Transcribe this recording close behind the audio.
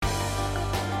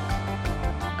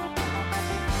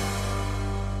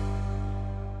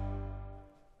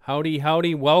Howdy,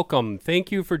 howdy, welcome.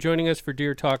 Thank you for joining us for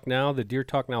Deer Talk Now. The Deer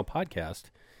Talk Now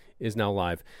podcast is now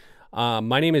live.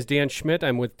 My name is Dan Schmidt.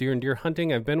 I'm with Deer and Deer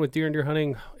Hunting. I've been with Deer and Deer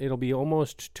Hunting. It'll be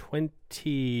almost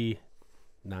 29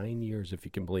 years, if you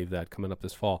can believe that, coming up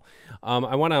this fall.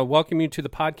 I want to welcome you to the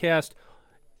podcast.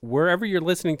 Wherever you're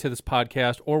listening to this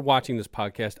podcast or watching this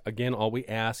podcast, again, all we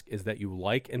ask is that you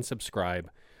like and subscribe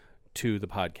to the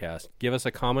podcast. Give us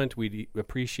a comment. We'd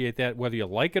appreciate that. Whether you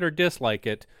like it or dislike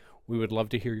it, we would love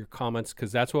to hear your comments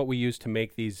because that's what we use to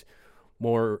make these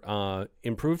more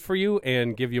improved for you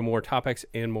and give you more topics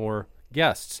and more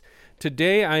guests.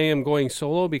 Today, I am going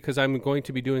solo because I'm going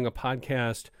to be doing a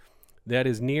podcast that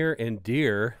is near and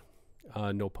dear,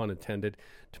 no pun intended,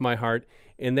 to my heart,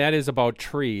 and that is about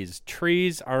trees.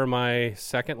 Trees are my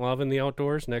second love in the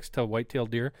outdoors next to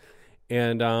white-tailed deer,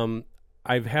 and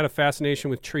I've had a fascination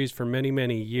with trees for many,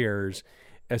 many years,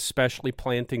 especially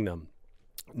planting them.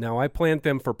 Now, I plant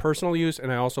them for personal use, and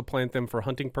I also plant them for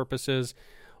hunting purposes,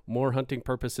 more hunting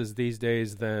purposes these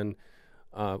days than,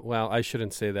 well, I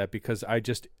shouldn't say that because I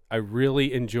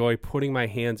really enjoy putting my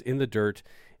hands in the dirt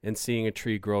and seeing a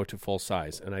tree grow to full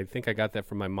size. And I think I got that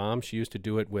from my mom. She used to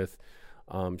do it with,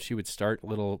 she would start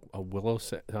little willow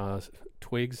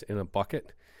twigs in a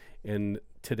bucket. And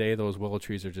today those willow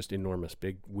trees are just enormous,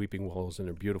 big weeping willows, and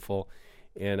they're beautiful.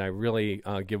 And I really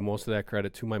give most of that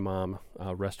credit to my mom,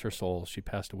 rest her soul. She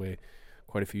passed away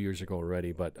quite a few years ago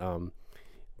already, but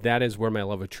that is where my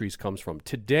love of trees comes from.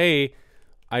 Today,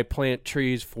 I plant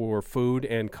trees for food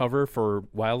and cover for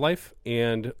wildlife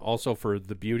and also for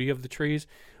the beauty of the trees.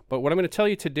 But what I'm going to tell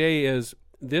you today is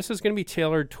this is going to be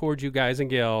tailored towards you guys and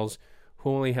gals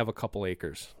who only have a couple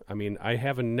acres. I mean, I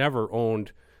haven't never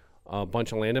owned a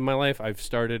bunch of land in my life.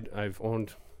 I've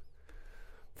owned,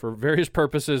 for various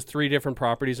purposes, 3 different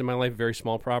properties in my life, very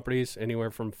small properties, anywhere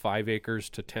from 5 acres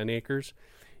to 10 acres.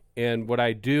 And what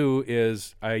I do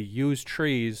is I use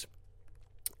trees.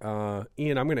 Ian,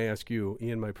 I'm going to ask you,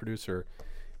 Ian, my producer.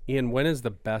 Ian, when is the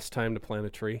best time to plant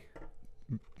a tree?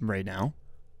 Right now?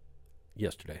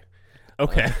 Yesterday.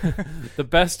 Okay. The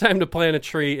best time to plant a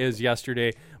tree is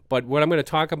yesterday. But what I'm going to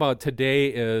talk about today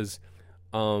is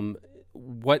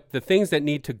what the things that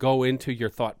need to go into your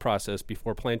thought process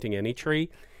before planting any tree.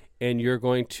 And you're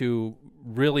going to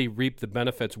really reap the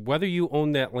benefits, whether you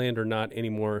own that land or not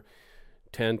anymore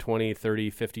 10, 20, 30,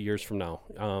 50 years from now.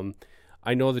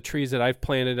 I know the trees that I've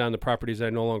planted on the properties I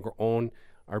no longer own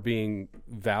are being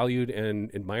valued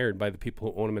and admired by the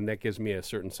people who own them, and that gives me a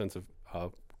certain sense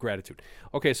of gratitude.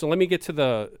 Okay, so let me get to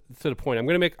the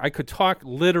point. I could talk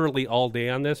literally all day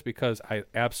on this because I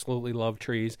absolutely love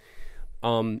trees.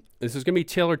 This is going to be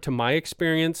tailored to my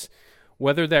experience.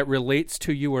 Whether that relates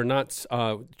to you or not,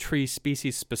 tree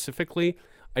species specifically,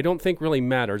 I don't think really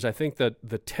matters. I think that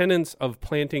the tenets of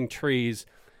planting trees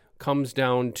comes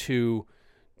down to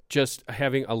just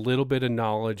having a little bit of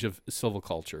knowledge of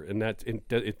silviculture, and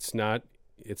it's not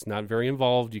very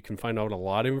involved. You can find out a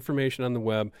lot of information on the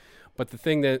web, but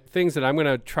things that I'm going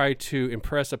to try to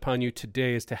impress upon you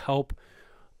today is to help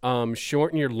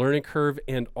shorten your learning curve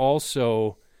and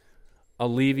also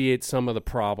alleviate some of the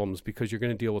problems, because you're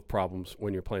going to deal with problems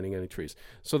when you're planting any trees.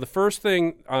 So the first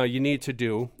thing you need to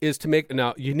do is to make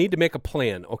a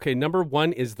plan. Okay, number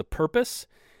 1 is the purpose,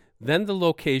 then the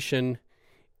location,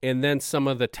 and then some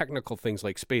of the technical things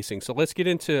like spacing. So let's get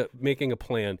into making a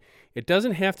plan. It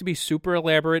doesn't have to be super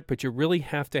elaborate, but you really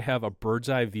have to have a bird's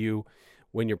eye view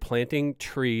when you're planting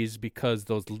trees, because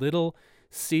those little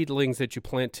seedlings that you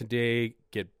plant today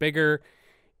get bigger,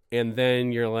 and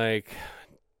then you're like,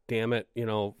 damn it,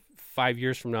 5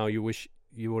 years from now, you wish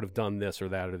you would have done this or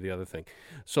that or the other thing.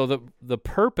 So the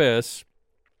purpose,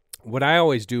 what I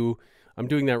always do, I'm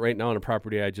doing that right now on a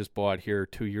property I just bought here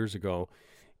 2 years ago,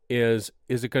 is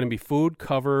it going to be food,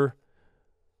 cover,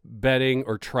 bedding,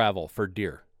 or travel for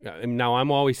deer? And now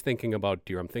I'm always thinking about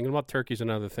deer. I'm thinking about turkeys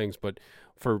and other things, but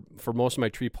for most of my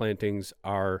tree plantings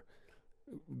are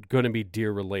going to be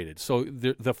deer related. So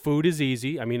the food is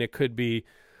easy. I mean, it could be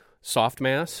soft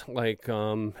mass like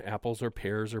apples or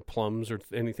pears or plums or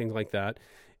anything like that.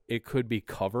 It could be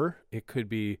cover. It could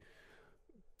be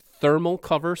thermal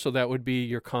cover, so that would be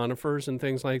your conifers and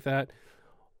things like that.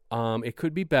 It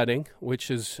could be bedding,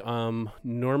 which is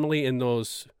normally in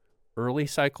those early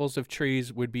cycles of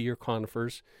trees would be your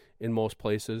conifers in most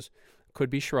places. Could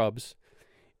be shrubs,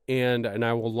 and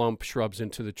I will lump shrubs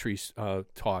into the tree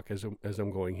talk as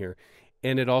I'm going here.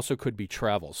 And it also could be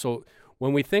travel. So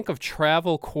when we think of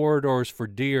travel corridors for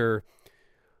deer,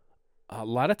 a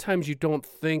lot of times you don't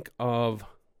think of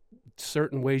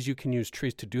certain ways you can use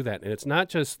trees to do that. And it's not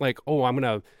just like, oh, I'm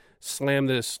going to slam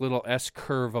this little S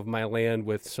curve of my land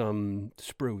with some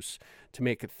spruce to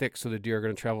make it thick so the deer are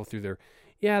going to travel through there.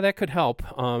 Yeah, that could help.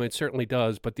 It certainly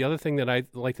does. But the other thing that I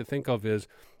like to think of is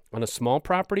on a small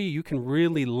property, you can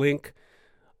really link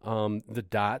the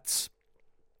dots,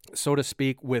 so to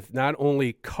speak, with not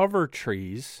only cover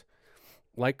trees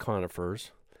like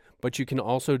conifers, but you can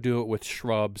also do it with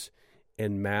shrubs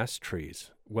and mast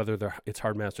trees, whether it's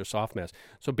hard mast or soft mast.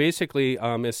 So basically,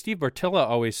 as Steve Bartilla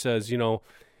always says,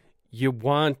 you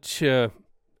want to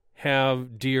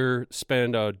have deer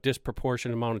spend a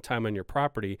disproportionate amount of time on your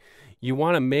property. You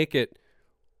want to make it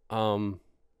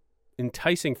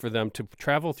enticing for them to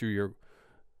travel through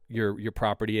your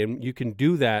property, and you can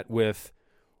do that with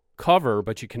cover,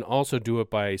 but you can also do it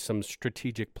by some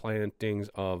strategic plantings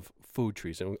of food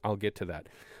trees, and I'll get to that.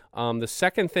 The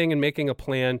second thing in making a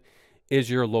plan is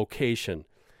your location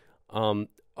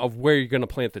of where you're going to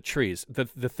plant the trees. The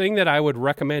thing that I would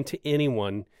recommend to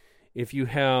anyone, if you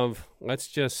have, let's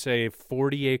just say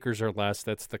 40 acres or less,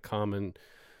 that's the common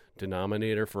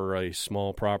denominator for a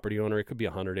small property owner. It could be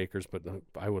 100 acres, but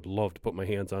I would love to put my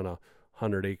hands on a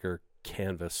 100-acre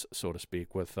canvas, so to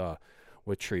speak, with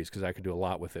trees, because I could do a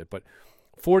lot with it. But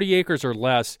 40 acres or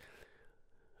less,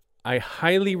 I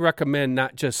highly recommend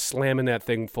not just slamming that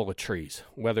thing full of trees,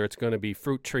 whether it's going to be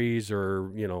fruit trees or,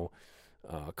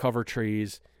 cover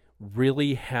trees.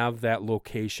 Really have that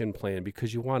location plan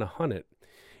because you want to hunt it.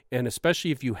 And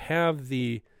especially if you have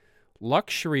the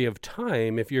luxury of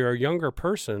time, if you're a younger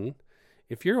person,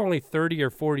 if you're only 30 or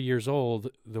 40 years old,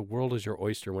 the world is your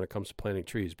oyster when it comes to planting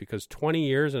trees, because 20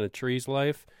 years in a tree's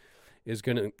life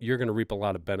you're going to reap a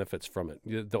lot of benefits from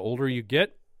it. The older you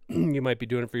get, you might be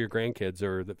doing it for your grandkids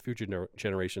or the future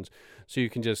generations, so you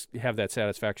can just have that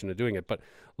satisfaction of doing it. But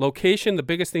location, the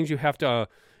biggest things you have to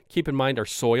keep in mind are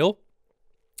soil,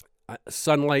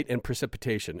 sunlight, and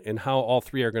precipitation, and how all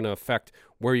three are going to affect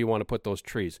where you want to put those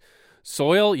trees.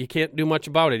 Soil, you can't do much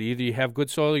about it. Either you have good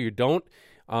soil or you don't.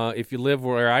 If you live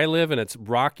where I live and it's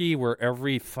rocky, where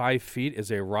every 5 feet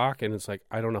is a rock, and it's like,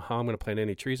 I don't know how I'm going to plant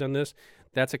any trees on this,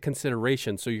 that's a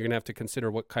consideration. So you're going to have to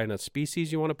consider what kind of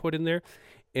species you want to put in there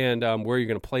and where you're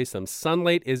going to place them.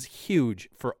 Sunlight is huge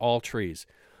for all trees.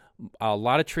 A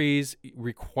lot of trees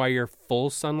require full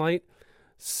sunlight.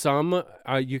 Some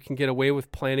you can get away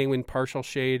with planting in partial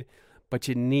shade, but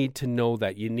you need to know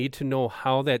that. You need to know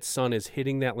how that sun is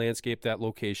hitting that landscape, that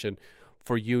location,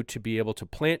 for you to be able to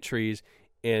plant trees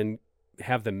and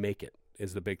have them make it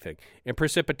is the big thing. And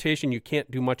precipitation, you can't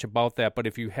do much about that, but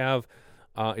if you have,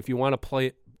 if you want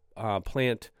to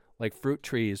plant like fruit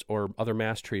trees or other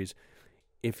mast trees,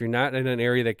 if you're not in an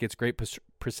area that gets great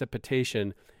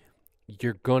precipitation,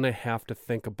 you're going to have to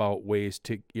think about ways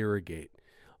to irrigate.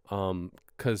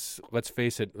 Because let's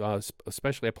face it,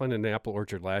 especially I planted an apple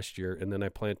orchard last year, and then I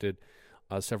planted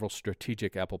several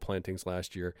strategic apple plantings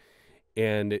last year.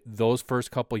 And those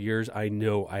first couple years, I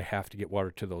know I have to get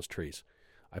water to those trees.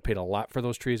 I paid a lot for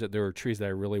those trees. There were trees that I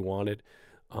really wanted.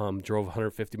 Drove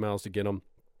 150 miles to get them.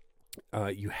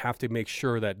 You have to make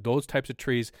sure that those types of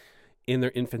trees in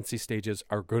their infancy stages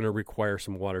are going to require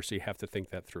some water, so you have to think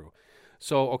that through.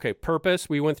 So, okay, purpose,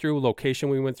 we went through. Location,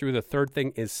 we went through. The third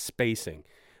thing is spacing.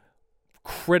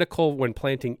 Critical when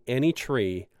planting any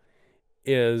tree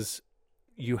is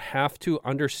you have to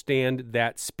understand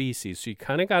that species. So you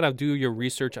kind of got to do your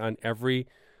research on every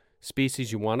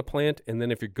species you want to plant, and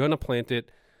then if you're going to plant it,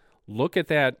 look at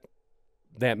that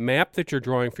map that you're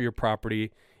drawing for your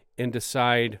property and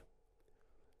decide.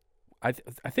 I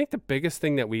think the biggest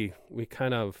thing that we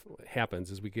kind of happens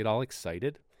is we get all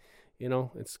excited.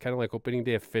 It's kind of like opening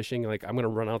day of fishing. Like, I'm going to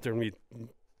run out there and be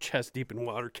chest deep in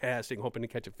water casting, hoping to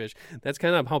catch a fish. That's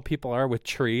kind of how people are with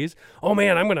trees. Oh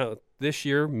man, this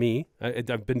year,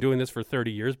 I've been doing this for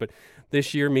 30 years, but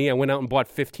this year, I went out and bought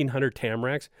 1,500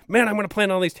 tamaracks. Man, I'm going to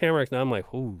plant all these tamaracks. Now I'm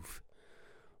like, oof.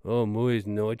 Oh, muy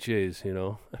noches,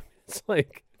 It's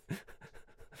like,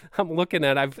 I'm looking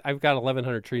at, I've got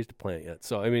 1,100 trees to plant yet.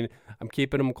 So, I'm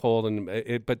keeping them cold,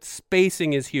 but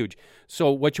spacing is huge.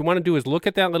 So what you want to do is look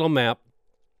at that little map.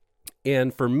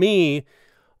 And for me,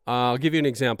 I'll give you an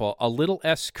example. A little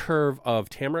S-curve of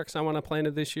tamaracks I want to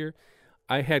plant this year.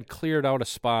 I had cleared out a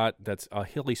spot that's a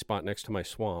hilly spot next to my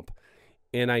swamp.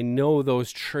 And I know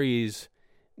those trees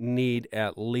need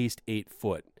at least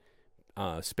 8-foot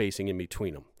spacing in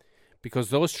between them.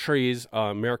 Because those trees,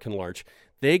 American larch,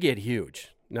 they get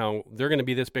huge. Now, they're going to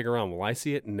be this big around. Will I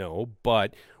see it? No.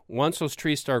 But once those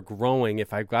trees start growing,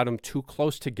 if I've got them too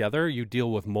close together, you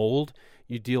deal with mold,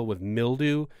 you deal with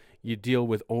mildew, you deal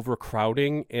with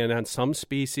overcrowding, and on some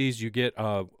species, you get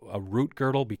a root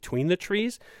girdle between the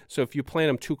trees. So if you plant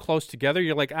them too close together,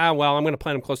 you're like, I'm going to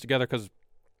plant them close together because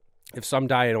if some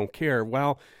die, I don't care.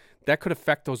 Well, that could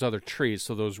affect those other trees.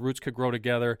 So those roots could grow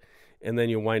together, and then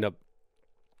you wind up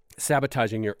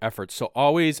sabotaging your efforts. So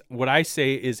always what I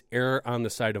say is err on the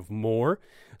side of more.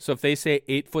 So if they say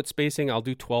 8-foot spacing, I'll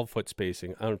do 12-foot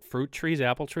spacing. On fruit trees,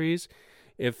 apple trees,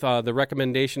 if the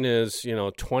recommendation is,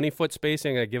 20-foot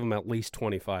spacing, I give them at least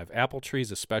 25. Apple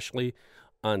trees, especially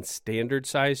on standard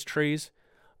size trees,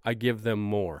 I give them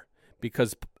more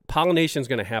because pollination is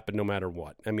going to happen no matter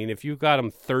what. I mean, if you've got them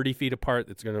 30 feet apart,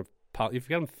 if you got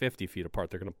them 50 feet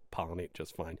apart, they're going to pollinate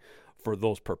just fine for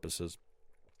those purposes.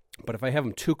 But if I have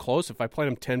them too close, if I plant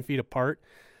them 10 feet apart,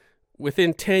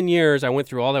 within 10 years, I went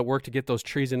through all that work to get those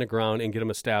trees in the ground and get them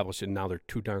established, and now they're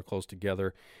too darn close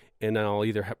together. And then I'll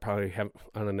either probably have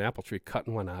on an apple tree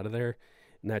cutting one out of there,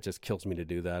 and that just kills me to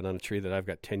do that on a tree that I've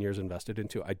got 10 years invested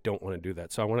into. I don't want to do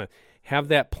that. So I want to have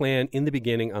that plan in the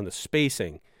beginning on the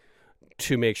spacing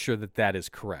to make sure that that is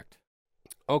correct.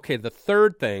 Okay, the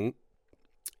third thing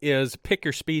is pick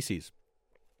your species.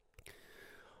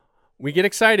 We get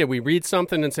excited. We read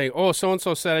something and say, oh,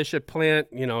 so-and-so said I should plant,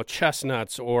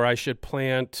 chestnuts, or I should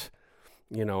plant,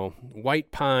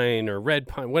 white pine or red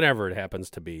pine, whatever it happens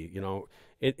to be.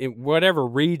 Whatever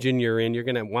region you're in, you're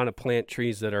going to want to plant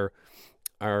trees that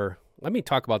are, let me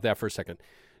talk about that for a second.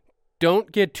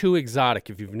 Don't get too exotic.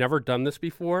 If you've never done this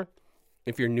before,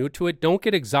 if you're new to it, don't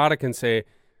get exotic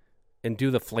and do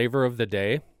the flavor of the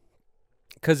day.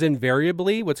 Because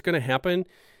invariably what's going to happen,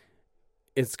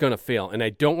 it's going to fail. And I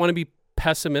don't want to be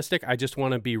pessimistic. I just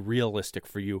want to be realistic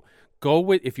for you.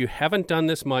 If you haven't done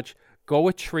this much, go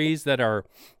with trees that are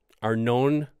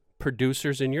known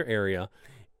producers in your area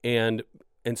and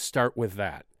start with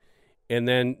that. And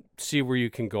then see where you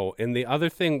can go. And the other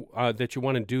thing that you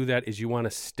want to do that is you want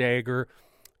to stagger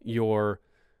your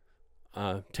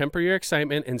temper your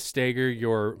excitement and stagger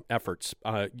your efforts.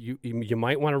 You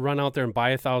might want to run out there and buy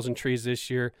 1,000 trees this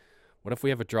year. What if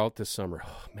we have a drought this summer?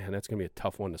 Oh, man, that's going to be a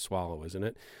tough one to swallow, isn't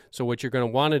it? So what you're going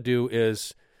to want to do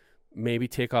is maybe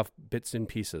take off bits and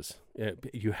pieces.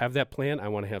 You have that plan. I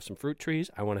want to have some fruit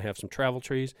trees. I want to have some travel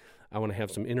trees. I want to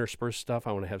have some interspersed stuff.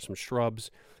 I want to have some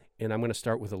shrubs. And I'm going to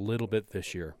start with a little bit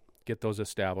this year. Get those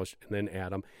established and then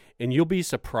add them. And you'll be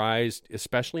surprised,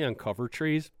 especially on cover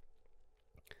trees.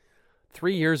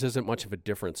 3 years isn't much of a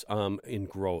difference in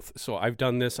growth. So I've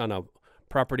done this on a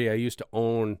property I used to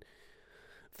own.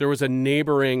 There was a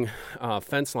neighboring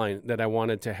fence line that I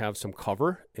wanted to have some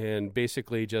cover, and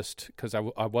basically just because I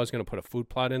was going to put a food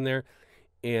plot in there,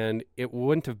 and it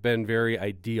wouldn't have been very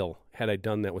ideal had I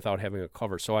done that without having a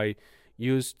cover. So I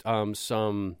used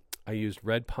I used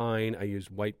red pine, I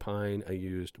used white pine, I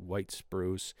used white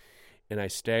spruce, and I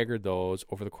staggered those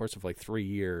over the course of like 3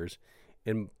 years.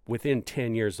 And within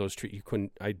 10 years, those trees,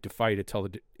 I defy you to tell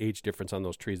the age difference on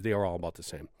those trees. They are all about the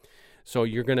same. So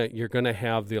you're gonna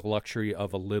have the luxury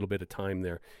of a little bit of time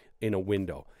there in a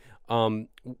window.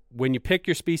 When you pick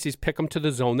your species, pick them to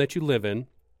the zone that you live in.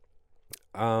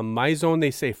 My zone,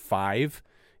 they say 5.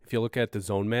 If you look at the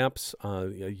zone maps,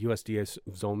 USDA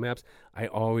zone maps, I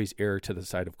always err to the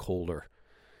side of colder.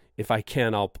 If I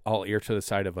can, I'll err to the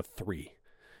side of a 3.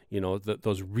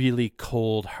 Those really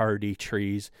cold, hardy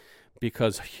trees.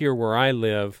 Because here where I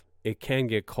live, it can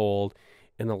get cold,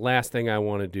 and the last thing I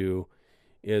want to do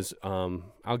is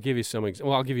I'll give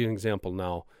you an example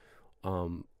now.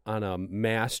 On a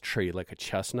mass tree like a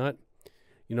chestnut,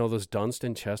 those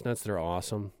Dunstan chestnuts, they're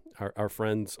awesome. Our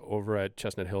friends over at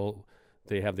Chestnut Hill,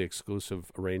 they have the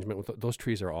exclusive arrangement with those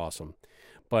trees are awesome.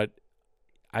 But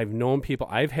I've known people,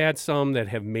 I've had some that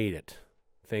have made it,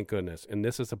 thank goodness. And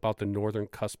this is about the northern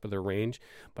cusp of their range.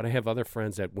 But I have other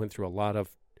friends that went through a lot of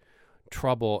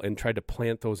trouble and tried to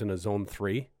plant those in a zone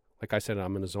 3. Like I said,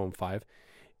 I'm in a zone 5,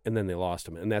 and then they lost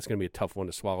them. And that's going to be a tough one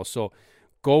to swallow. So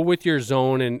go with your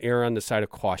zone and err on the side of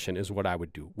caution is what I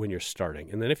would do when you're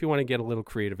starting. And then if you want to get a little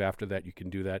creative after that, you can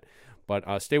do that. But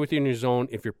stay within your zone.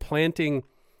 If you're planting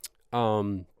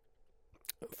fruit-bearing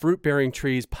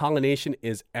trees, pollination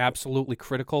is absolutely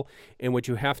critical. And what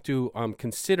you have to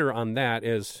consider on that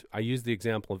is, I use the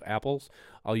example of apples.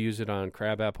 I'll use it on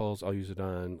crab apples. I'll use it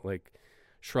on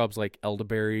shrubs like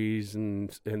elderberries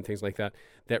and things like that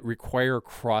require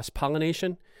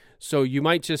cross-pollination. So you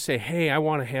might just say, hey, I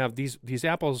want to have these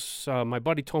apples. My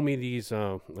buddy told me these,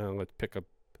 let's pick a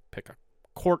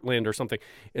Cortland or something,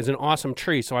 is an awesome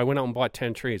tree. So I went out and bought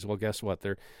 10 trees. Well, guess what?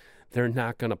 They're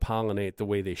not going to pollinate the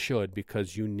way they should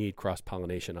because you need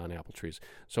cross-pollination on apple trees.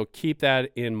 So keep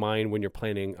that in mind when you're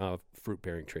planting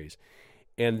fruit-bearing trees.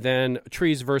 And then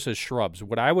trees versus shrubs.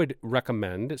 What I would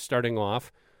recommend starting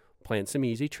off, plant some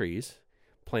easy trees,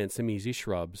 plant some easy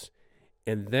shrubs,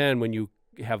 and then when you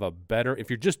have if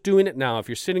you're just doing it now, if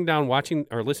you're sitting down watching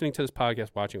or listening to this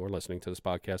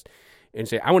podcast, and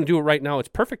say, I want to do it right now, it's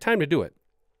perfect time to do it.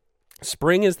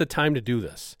 Spring is the time to do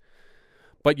this.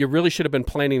 But you really should have been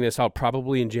planning this out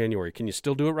probably in January. Can you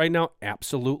still do it right now?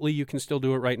 Absolutely, you can still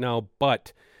do it right now.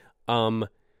 But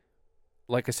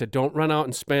like I said, don't run out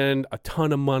and spend a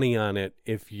ton of money on it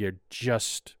if you're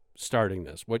just starting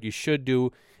this. What you should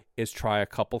do is try a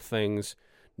couple things.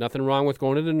 Nothing wrong with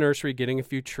going to the nursery, getting a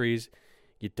few trees.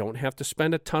 You don't have to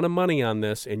spend a ton of money on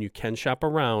this, and you can shop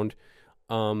around.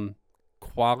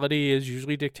 Quality is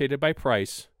usually dictated by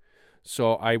price.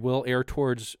 So I will err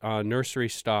towards nursery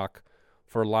stock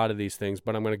for a lot of these things,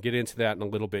 but I'm going to get into that in a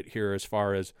little bit here as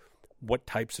far as what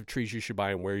types of trees you should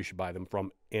buy and where you should buy them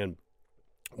from and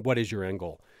what is your end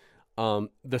goal.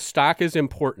 The stock is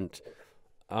important.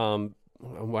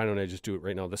 Why don't I just do it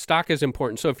right now? The stock is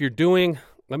important. So if you're doing,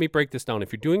 let me break this down.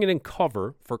 If you're doing it in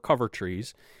cover for cover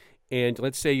trees, and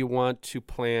let's say you want to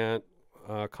plant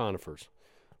conifers,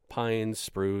 pines,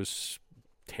 spruce,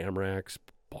 tamaracks,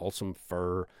 balsam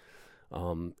fir,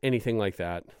 anything like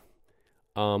that.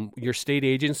 Your state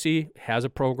agency has a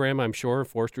program, I'm sure,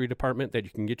 forestry department, that you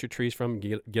can get your trees from,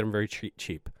 get them very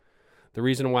cheap. The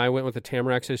reason why I went with the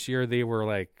tamaracks this year, they were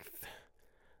like,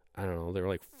 I don't know, they were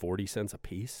like 40 cents a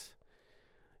piece.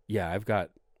 Yeah, I've got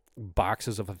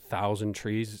boxes of 1,000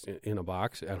 trees in a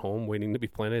box at home waiting to be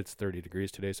planted. It's 30 degrees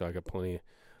today, so I got plenty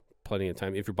of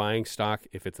time. If you're buying stock,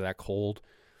 if it's that cold,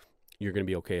 you're going to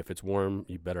be okay. If it's warm,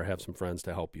 you better have some friends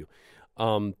to help you.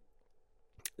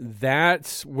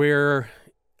 That's where,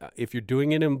 if you're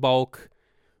doing it in bulk,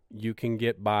 you can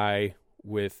get by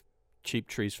with cheap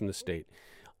trees from the state.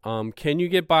 Can you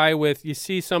get by with, you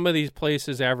see some of these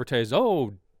places advertise,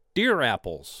 deer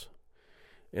apples,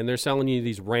 and they're selling you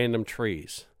these random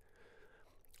trees.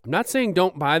 I'm not saying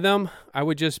don't buy them. I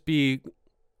would just be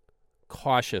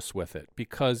cautious with it,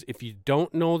 because if you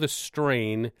don't know the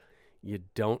strain, you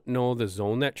don't know the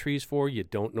zone that tree's for, you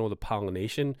don't know the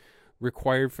pollination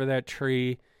required for that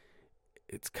tree,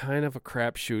 it's kind of a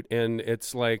crapshoot. And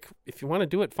it's like, if you want to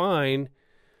do it, fine.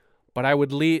 But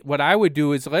what I would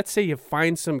do is, let's say you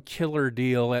find some killer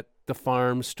deal at the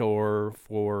farm store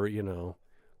for, $8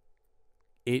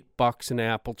 an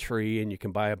apple tree, and you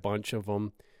can buy a bunch of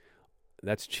them.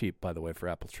 That's cheap, by the way, for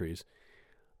apple trees.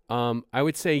 I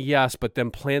would say yes, but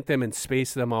then plant them and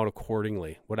space them out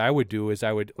accordingly. What I would do is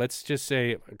let's just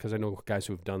say, because I know guys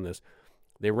who have done this,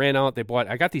 they ran out,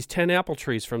 I got these 10 apple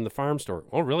trees from the farm store.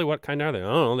 Oh, really? What kind are they? I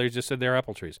don't know. They just said they're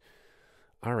apple trees.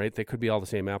 All right, they could be all the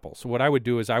same apple. So what I would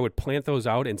do is I would plant those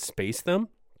out and space them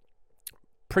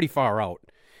pretty far out.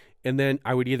 And then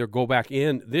I would either go back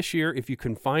in this year, if you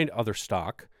can find other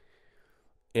stock,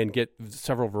 and get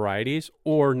several varieties,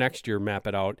 or next year map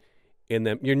it out. And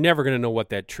then you're never going to know what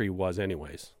that tree was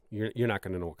anyways. You're not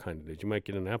going to know what kind it is. You might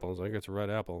get an apple. It's like, it's a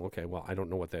red apple. Okay, well, I don't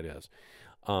know what that is.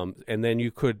 And then you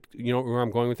could, where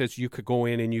I'm going with this, you could go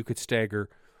in and you could stagger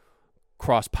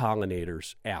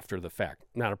cross-pollinators after the fact.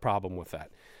 Not a problem with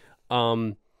that.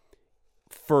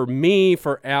 For me,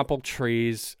 for apple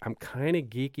trees, I'm kind of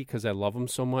geeky because I love them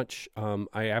so much.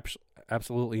 I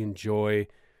absolutely enjoy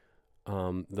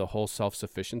the whole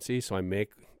self-sufficiency. So I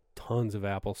make tons of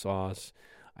applesauce.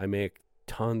 I make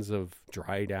tons of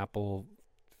dried apple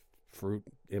fruit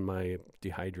in my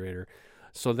dehydrator.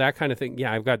 So that kind of thing.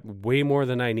 Yeah, I've got way more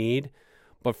than I need.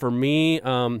 But for me,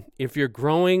 if you're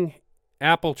growing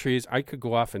apple trees, I could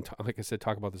go off and, like I said,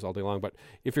 talk about this all day long. But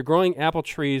if you're growing apple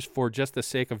trees for just the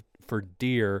sake of, for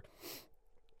deer,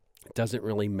 it doesn't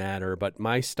really matter. But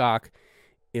my stock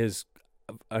is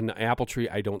an apple tree.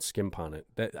 I don't skimp on it.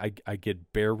 I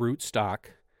get bare root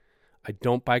stock. I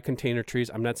don't buy container trees.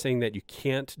 I'm not saying that you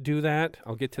can't do that.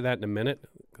 I'll get to that in a minute.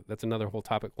 That's another whole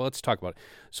topic. Well, let's talk about it.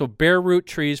 So bare root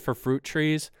trees for fruit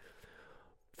trees.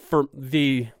 For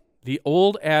the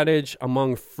old adage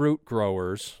among fruit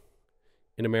growers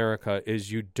in America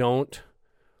is you don't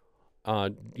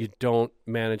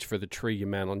manage for the tree, you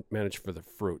manage for the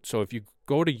fruit. So if you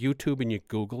go to YouTube and you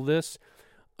Google this,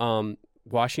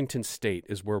 Washington State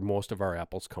is where most of our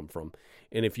apples come from.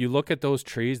 And if you look at those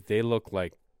trees, they look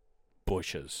like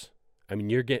bushes. I mean,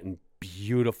 you're getting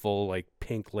beautiful, like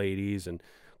pink ladies and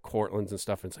Cortlands and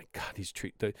stuff. And it's like, God, these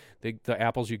trees, the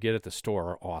apples you get at the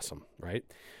store are awesome, right?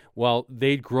 Well,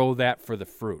 they grow that for the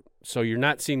fruit. So you're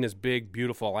not seeing this big,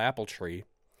 beautiful apple tree.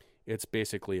 It's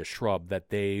basically a shrub that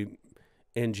they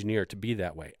engineer to be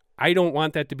that way. I don't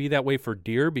want that to be that way for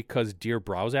deer because deer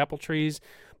browse apple trees.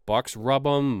 Bucks rub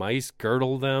them, mice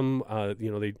girdle them,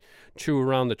 they chew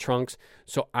around the trunks.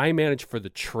 So I manage for the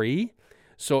tree.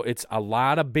 So it's a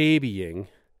lot of babying,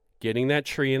 getting that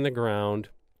tree in the ground.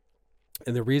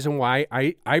 And the reason why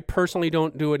I personally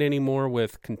don't do it anymore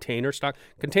with container stock.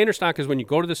 Container stock is when you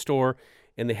go to the store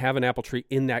and they have an apple tree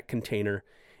in that container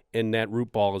and that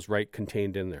root ball is right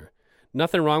contained in there.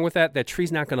 Nothing wrong with that. That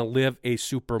tree's not going to live a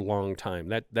super long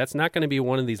time. That's not going to be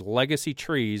one of these legacy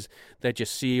trees that you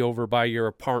see over by your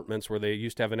apartments where they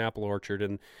used to have an apple orchard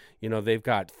and, they've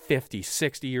got 50,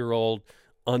 60-year-old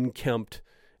unkempt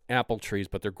apple trees,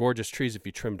 but they're gorgeous trees if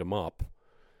you trimmed them up.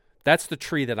 That's the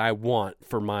tree that I want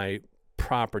for my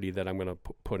property that I'm going to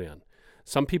put in.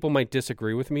 Some people might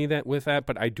disagree with me with that,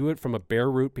 but I do it from a bare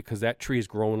root because that tree is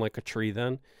growing like a tree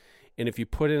then. And if you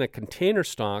put in a container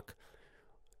stock,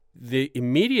 the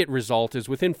immediate result is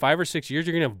within 5 or 6 years,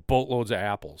 you're going to have boatloads of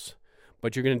apples.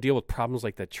 But you're going to deal with problems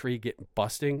like that tree getting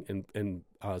busting and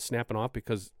snapping off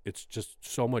because it's just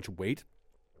so much weight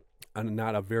and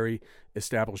not a very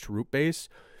established root base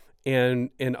and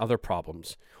other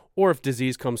problems. Or if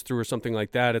disease comes through or something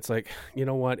like that, it's like, you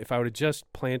know what? If I would have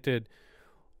just planted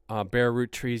bare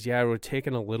root trees, it would have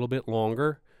taken a little bit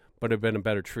longer, but it would have been a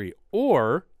better tree.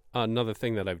 Or another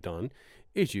thing that I've done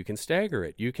is you can stagger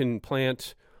it. You can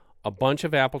plant a bunch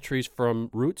of apple trees from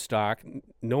rootstock,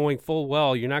 knowing full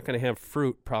well you're not going to have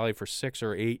fruit probably for 6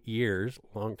 or 8 years,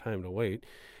 long time to wait,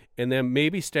 and then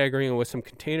maybe staggering it with some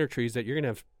container trees that you're going to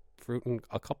have fruit in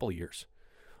a couple years.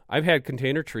 I've had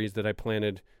container trees that I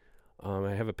planted.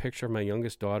 I have a picture of my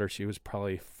youngest daughter. She was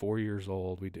probably 4 years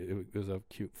old. It was a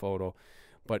cute photo,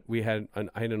 but I had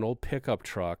an old pickup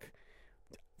truck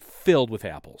filled with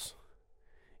apples,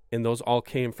 and those all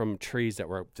came from trees that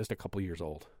were just a couple years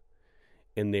old.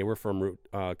 And they were from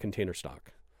container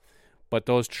stock. But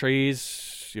those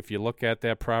trees, if you look at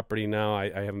that property now, I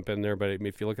haven't been there, but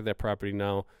if you look at that property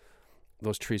now,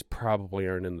 those trees probably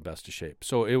aren't in the best of shape.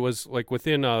 So it was like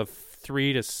within a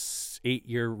 3 to 8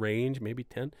 year range, maybe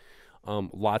 10,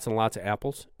 lots and lots of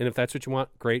apples. And if that's what you want,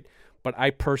 great. But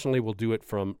I personally will do it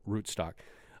from rootstock.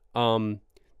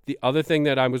 The other thing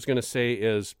that I was going to say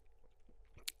is,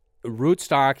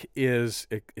 rootstock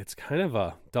it's kind of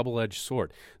a double-edged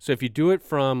sword. So if you do it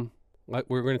from, like,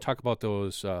 we're going to talk about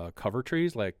those cover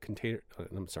trees like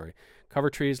cover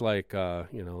trees like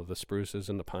the spruces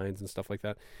and the pines and stuff like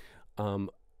that.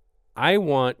 I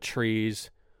want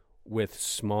trees with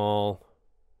small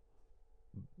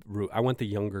root. I want the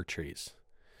younger trees.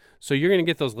 So you're going to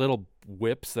get those little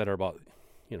whips that are about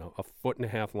a foot and a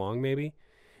half long maybe.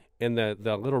 And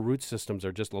the little root systems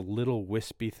are just a little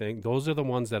wispy thing. Those are the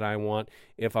ones that I want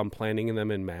if I'm planting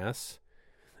them in mass.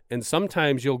 And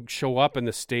sometimes you'll show up in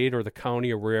the state or the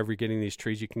county or wherever you're getting these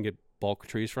trees, you can get bulk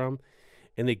trees from,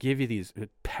 and they give you these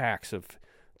packs of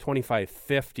 25,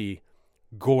 50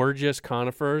 gorgeous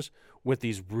conifers with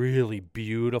these really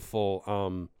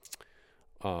beautiful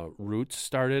roots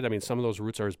started. I mean, some of those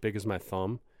roots are as big as my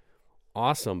thumb.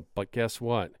 Awesome. But guess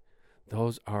what?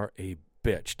 Those are a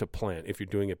bitch to plant if you're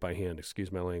doing it by hand.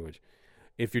 Excuse my language.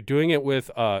 If you're doing it with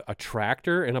a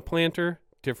tractor and a planter,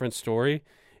 different story.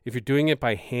 If you're doing it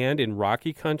by hand in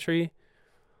rocky country,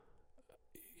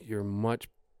 you're much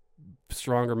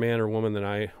stronger man or woman than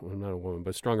not a woman,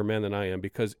 but stronger man than I am,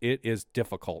 because it is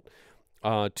difficult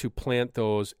to plant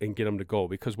those and get them to go.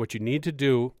 Because what you need to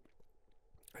do,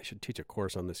 I should teach a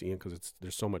course on this, Ian, because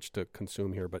there's so much to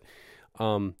consume here, but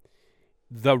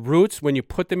the roots, when you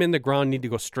put them in the ground, need to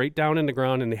go straight down in the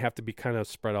ground, and they have to be kind of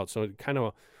spread out. So kind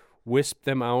of wisp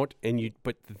them out.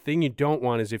 But the thing you don't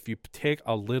want is if you take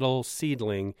a little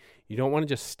seedling, you don't want to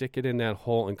just stick it in that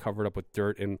hole and cover it up with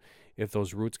dirt. And if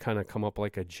those roots kind of come up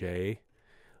like a J,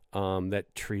 that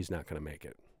tree's not going to make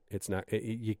it. It's not.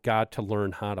 You got to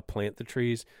learn how to plant the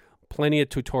trees. Plenty of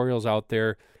tutorials out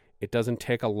there. It doesn't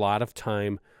take a lot of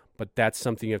time. But that's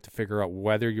something you have to figure out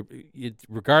whether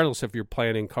regardless if you're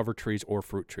planting cover trees or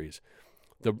fruit trees.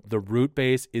 The root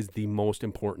base is the most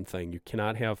important thing. You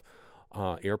cannot have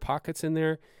air pockets in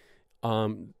there.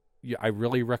 I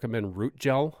really recommend root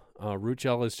gel. Root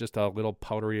gel is just a little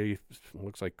powdery,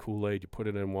 looks like Kool-Aid. You put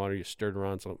it in water, you stir it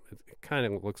around, so it kind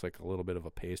of looks like a little bit of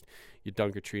a paste. You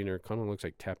dunk a tree in there, it kind of looks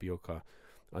like tapioca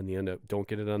on the end of. Don't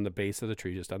get it on the base of the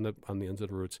tree, just on the ends of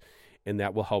the roots, and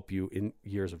that will help you in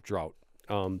years of drought.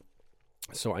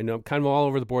 So I know I'm kind of all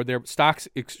over the board there. Stock's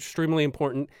extremely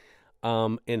important,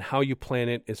 and how you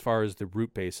plant it as far as the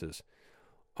root bases,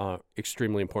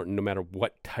 extremely important no matter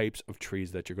what types of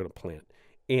trees that you're going to plant.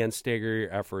 And stagger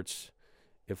your efforts,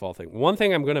 if all things. One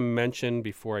thing I'm going to mention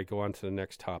before I go on to the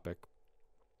next topic,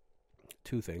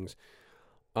 two things.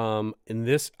 In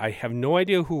this, I have no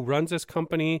idea who runs this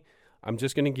company. I'm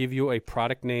just going to give you a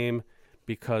product name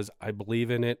because I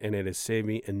believe in it, and it has saved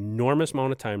me enormous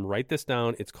amount of time. Write this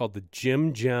down. It's called the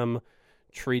Jim Gem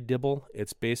Tree Dibble.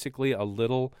 It's basically a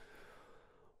little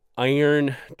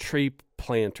iron tree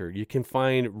planter. You can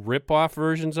find rip-off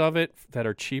versions of it that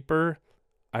are cheaper.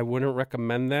 I wouldn't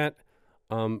recommend that.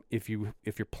 If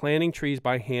you're planting trees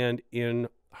by hand in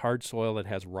hard soil that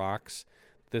has rocks,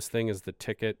 this thing is the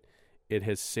ticket. It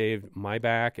has saved my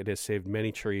back. It has saved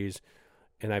many trees.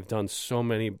 And I've done so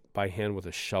many by hand with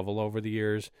a shovel over the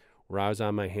years where I was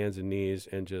on my hands and knees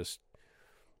and just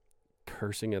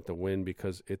cursing at the wind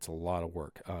because it's a lot of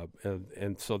work.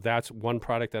 And so that's one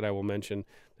product that I will mention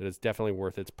that is definitely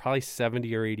worth it. It's probably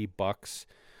 $70 or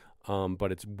 $80,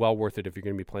 but it's well worth it if you're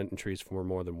going to be planting trees for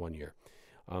more than 1 year.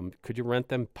 Could you rent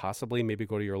them? Possibly. Maybe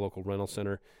go to your local rental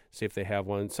center, see if they have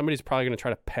one. Somebody's probably going to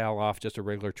try to pal off just a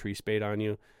regular tree spade on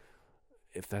you.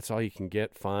 If that's all you can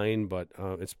get, fine. But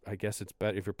I guess it's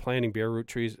better. If you're planting bare root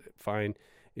trees, fine.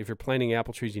 If you're planting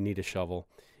apple trees, you need a shovel.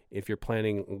 If you're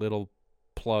planting little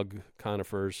plug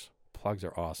conifers, plugs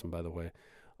are awesome, by the way.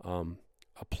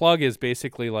 A plug is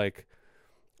basically like,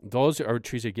 those are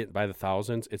trees you get by the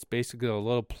thousands. It's basically a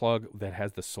little plug that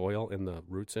has the soil and the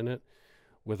roots in it.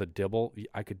 With a dibble,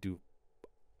 I could do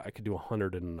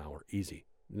 100 in an hour, easy.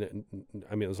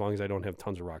 I mean, as long as I don't have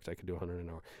tons of rocks, I could do 100 an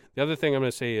hour. The other thing I'm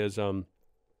going to say is, I'm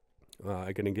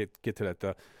going to get to that.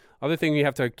 The other thing you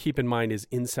have to keep in mind is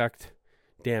insect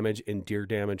damage and deer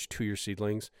damage to your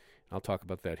seedlings. I'll talk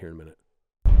about that here in a minute.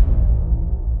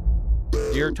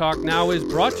 Deer Talk Now is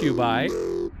brought to you by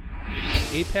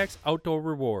Apex Outdoor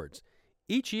Rewards.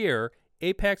 Each year,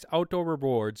 Apex Outdoor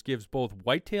Rewards gives both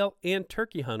whitetail and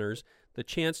turkey hunters the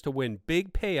chance to win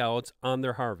big payouts on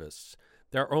their harvests.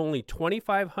 There are only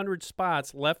 2,500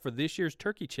 spots left for this year's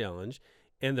turkey challenge,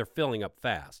 and they're filling up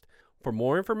fast. For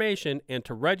more information and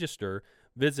to register,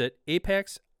 visit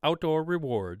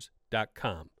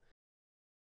apexoutdoorrewards.com.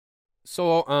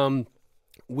 So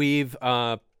we've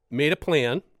made a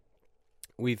plan.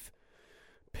 We've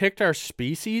picked our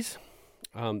species.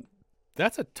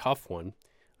 That's a tough one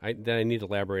that I need to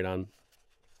elaborate on.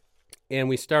 And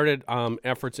we started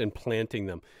efforts in planting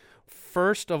them.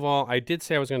 First of all, I did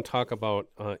say I was going to talk about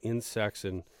insects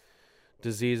and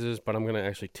diseases, but I'm going to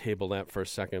actually table that for a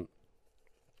second.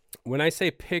 When I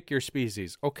say pick your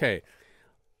species, okay,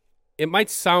 it might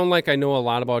sound like I know a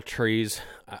lot about trees.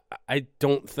 I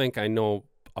don't think I know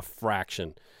a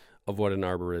fraction of what an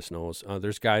arborist knows.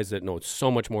 There's guys that know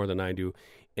so much more than I do,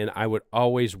 and I would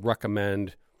always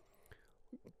recommend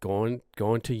going to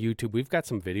YouTube. We've got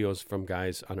some videos from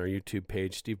guys on our YouTube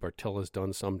page. Steve Bartilla's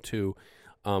done some too.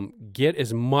 Get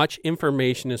as much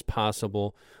information as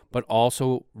possible, but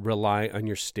also rely on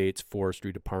your state's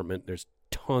forestry department. There's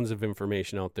tons of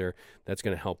information out there that's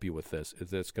going to help you with this.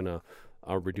 That's going to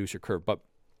reduce your curve. But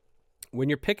when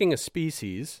you're picking a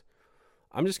species,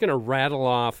 I'm just going to rattle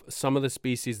off some of the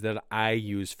species that I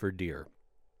use for deer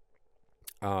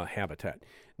habitat.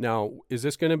 Now, is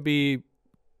this going to be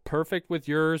perfect with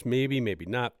yours? Maybe, maybe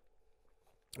not.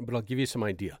 But I'll give you some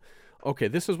idea. Okay,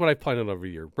 this is what I've planted over a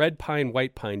year. Red pine,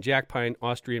 white pine, jack pine,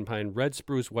 Austrian pine, red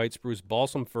spruce, white spruce,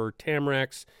 balsam fir,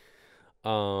 tamaracks,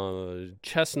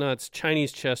 chestnuts,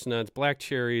 Chinese chestnuts, black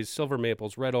cherries, silver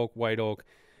maples, red oak, white oak.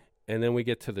 And then we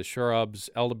get to the shrubs,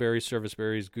 elderberries,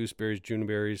 serviceberries, gooseberries,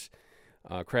 juniperberries,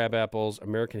 crab apples,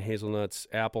 American hazelnuts,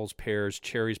 apples, pears,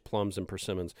 cherries, plums, and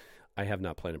persimmons. I have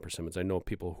not planted persimmons. I know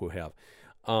people who have.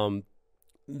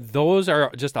 Those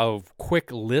are just a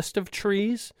quick list of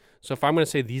trees. So if I'm going to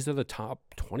say these are the top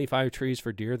 25 trees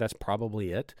for deer, that's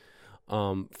probably it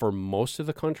for most of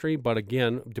the country. But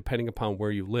again, depending upon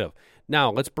where you live.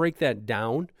 Now, let's break that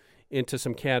down into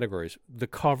some categories. The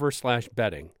cover /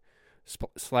 bedding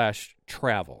 /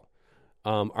 travel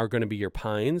are going to be your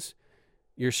pines,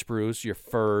 your spruce, your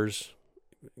firs,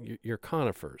 your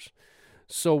conifers.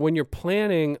 So when you're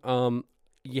planning,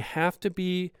 you have to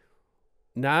be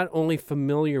not only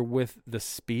familiar with the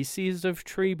species of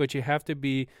tree, but you have to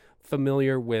be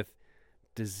familiar with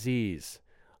disease,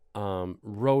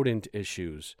 rodent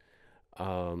issues,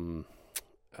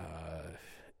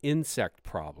 insect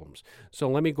problems. So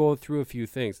let me go through a few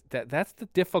things. That's the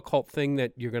difficult thing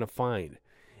that you're going to find,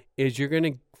 is you're going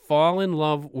to fall in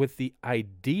love with the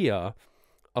idea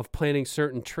of planting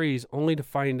certain trees only to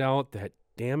find out that,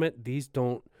 damn it, these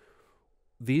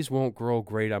won't grow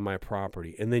great on my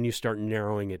property. And then you start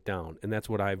narrowing it down. And that's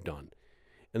what I've done.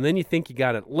 And then you think you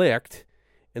got it licked.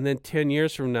 And then 10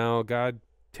 years from now, God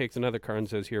takes another card and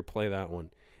says, here, play that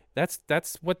one. That's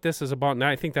what this is about. And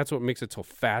I think that's what makes it so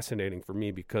fascinating for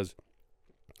me, because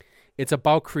it's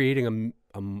about creating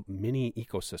a mini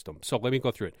ecosystem. So let me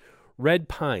go through it. Red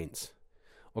pines.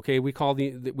 Okay, we call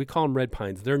them red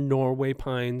pines. They're Norway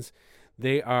pines.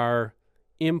 They are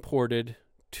imported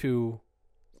to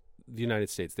the United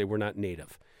States. They were not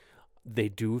native. They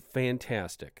do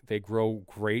fantastic. They grow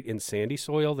great in sandy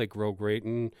soil. They grow great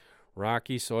in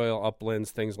rocky soil,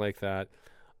 uplands, things like that.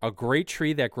 A great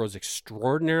tree that grows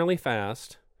extraordinarily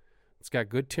fast. It's got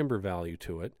good timber value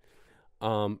to it.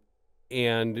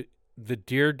 And the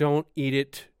deer don't eat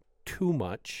it too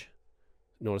much.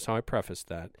 Notice how I prefaced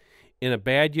that. In a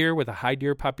bad year with a high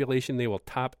deer population, they will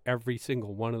top every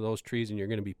single one of those trees, and you're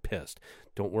going to be pissed.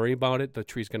 Don't worry about it. The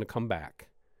tree's going to come back.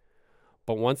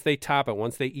 But once they top it,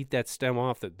 once they eat that stem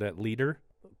off, that leader,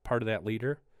 part of that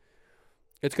leader,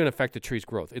 it's going to affect the tree's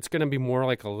growth. It's going to be more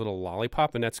like a little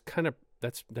lollipop, and that's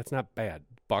not bad.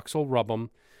 Bucks will rub them,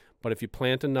 but if you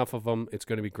plant enough of them, it's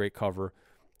going to be great cover.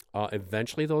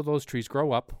 Eventually, though, those trees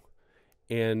grow up,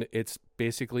 and it's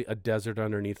basically a desert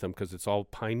underneath them because it's all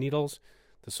pine needles.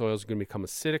 The soil is going to become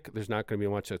acidic. There's not going to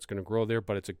be much that's going to grow there,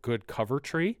 but it's a good cover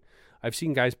tree. I've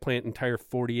seen guys plant entire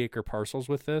 40-acre parcels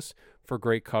with this for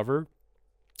great cover,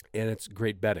 and it's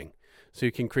great bedding. So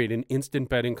you can create an instant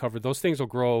bedding cover. Those things will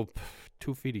grow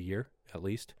 2 feet a year at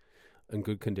least in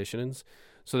good conditions.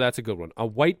 So that's a good one. A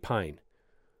white pine.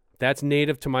 That's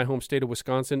native to my home state of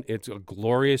Wisconsin. It's a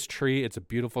glorious tree. It's a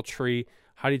beautiful tree.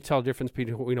 How do you tell the difference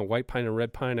between white pine and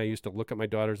red pine? I used to look at my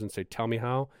daughters and say, tell me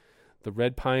how. The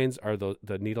red pines are the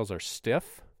needles are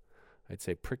stiff. I'd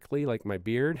say prickly like my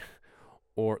beard.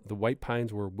 Or the white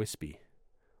pines were wispy,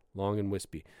 long and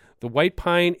wispy. The white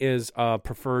pine is a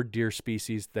preferred deer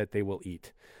species that they will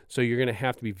eat. So you're going to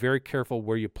have to be very careful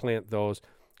where you plant those.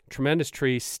 Tremendous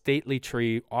tree, stately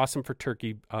tree, awesome for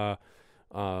turkey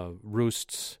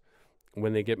roosts.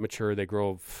 When they get mature, they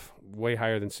grow way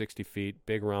higher than 60 feet,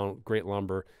 big, round, great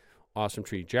lumber, awesome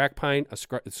tree. Jack pine, a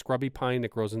scrubby pine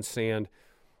that grows in sand,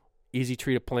 easy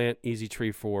tree to plant, easy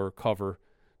tree for cover,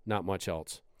 not much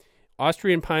else.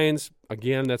 Austrian pines,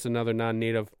 again, that's another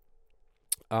non-native.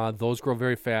 Those grow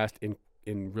very fast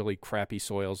in really crappy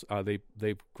soils.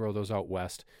 They grow those out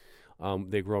west.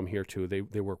 They grow them here too. They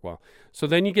work well. So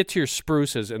then you get to your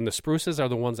spruces, and the spruces are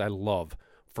the ones I love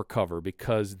for cover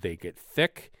because they get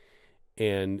thick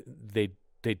and they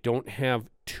don't have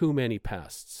too many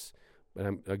pests. But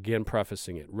I'm again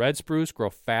prefacing it. Red spruce grow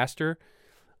faster.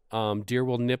 Deer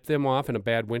will nip them off in a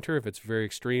bad winter if it's very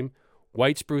extreme.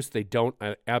 White spruce, they don't.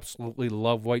 I absolutely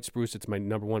love white spruce. It's my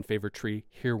number one favorite tree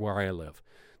here where I live.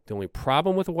 The only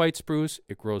problem with a white spruce,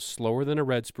 it grows slower than a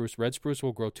red spruce. Red spruce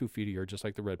will grow 2 feet a year, just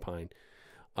like the red pine.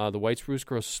 The white spruce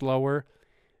grows slower.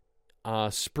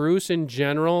 Spruce in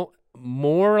general,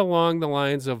 more along the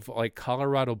lines of like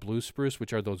Colorado blue spruce,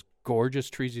 which are those gorgeous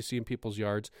trees you see in people's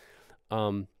yards.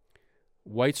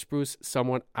 White spruce,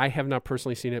 somewhat. I have not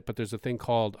personally seen it, but there's a thing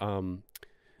called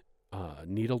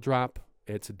needle drop.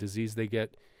 It's a disease they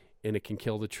get, and it can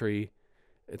kill the tree.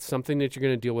 It's something that you're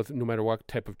going to deal with no matter what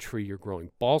type of tree you're growing.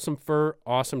 Balsam fir,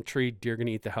 awesome tree. Deer are going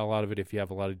to eat the hell out of it if you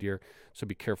have a lot of deer, so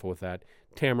be careful with that.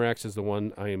 Tamaracks is the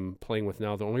one I am playing with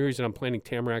now. The only reason I'm planting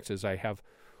tamaracks is I have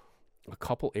a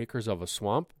couple acres of a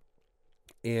swamp,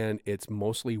 and it's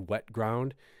mostly wet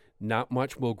ground. Not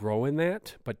much will grow in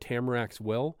that, but tamaracks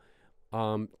will.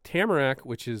 Tamarack,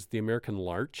 which is the American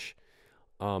larch,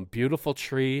 beautiful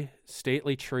tree,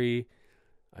 stately tree.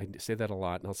 I say that a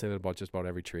lot, and I'll say that about just about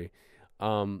every tree.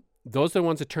 Those are the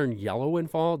ones that turn yellow in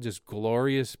fall, just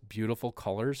glorious, beautiful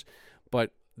colors.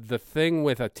 But the thing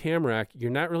with a tamarack, you're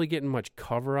not really getting much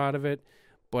cover out of it,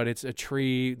 but it's a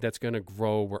tree that's going to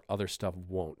grow where other stuff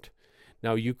won't.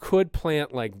 Now, you could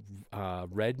plant like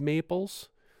red maples.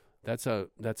 That's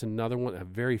another one, a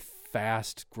very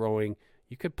fast growing.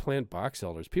 You could plant box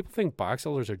elders. People think box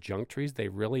elders are junk trees. They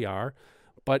really are.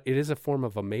 But it is a form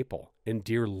of a maple, and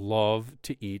deer love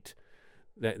to eat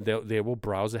that. They will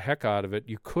browse the heck out of it.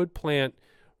 You could plant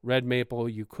red maple.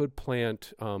 You could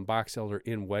plant box elder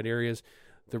in wet areas.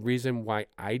 The reason why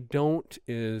I don't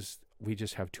is we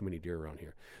just have too many deer around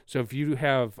here. So if you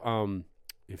have,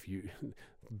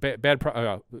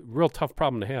 real tough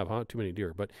problem to have, huh? Too many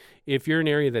deer. But if you're in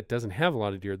an area that doesn't have a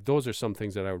lot of deer, those are some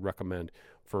things that I would recommend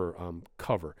for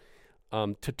cover.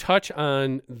 To touch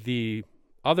on the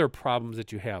other problems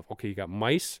that you have. Okay, you got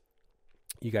mice,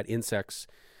 you got insects,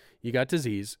 you got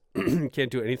disease. You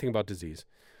can't do anything about disease,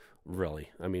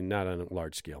 really. I mean, not on a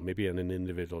large scale. Maybe on an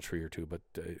individual tree or two, but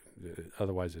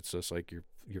otherwise it's just like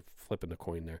you're flipping the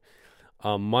coin there.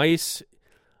 Mice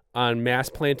on mass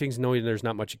plantings, no, there's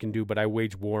not much you can do, but I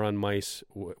wage war on mice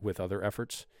with other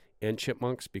efforts and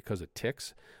chipmunks because of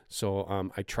ticks.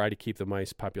 So I try to keep the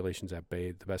mice populations at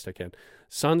bay the best I can.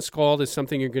 Sun scald is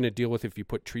something you're going to deal with if you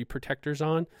put tree protectors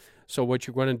on. So what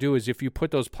you're going to do is if you put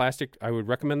those plastic, I would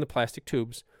recommend the plastic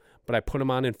tubes, but I put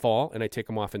them on in fall and I take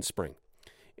them off in spring.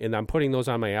 And I'm putting those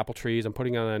on my apple trees. I'm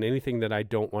putting on anything that I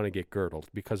don't want to get girdled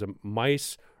because of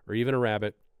mice or even a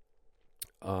rabbit,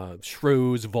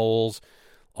 shrews, voles,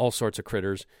 all sorts of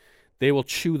critters. They will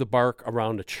chew the bark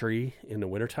around a tree in the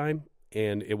wintertime,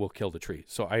 and it will kill the tree.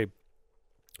 So I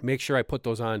make sure I put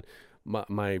those on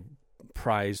my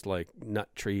prized like nut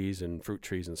trees and fruit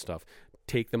trees and stuff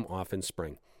take them off in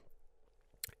spring.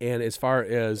 And as far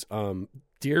as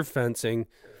deer fencing,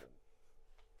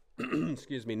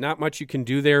 excuse me, not much you can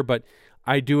do there, but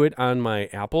I do it on my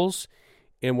apples.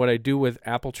 And what I do with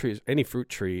apple trees, any fruit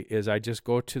tree, is I just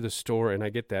go to the store and I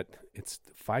get it's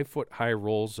 5-foot high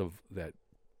rolls of that,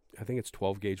 I think it's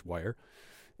 12 gauge wire.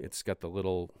 It's got the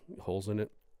little holes in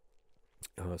it,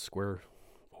 square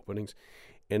openings.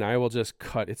 And I will just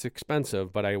cut, it's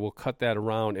expensive, but I will cut that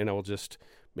around and I will just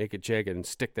make it jagged and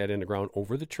stick that in the ground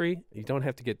over the tree. You don't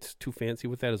have to get too fancy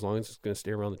with that as long as it's going to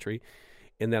stay around the tree.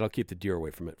 And that'll keep the deer away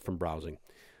from it, from browsing.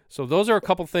 So those are a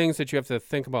couple things that you have to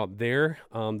think about there.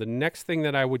 The next thing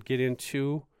that I would get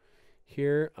into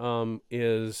here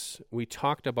is we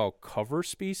talked about cover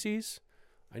species.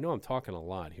 I know I'm talking a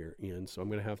lot here, Ian, so I'm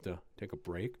going to have to take a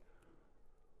break.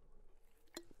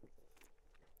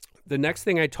 The next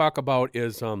thing I talk about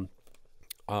is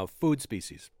food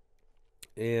species.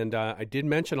 And I did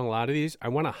mention a lot of these. I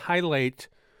want to highlight,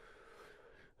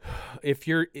 if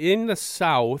you're in the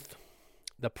South,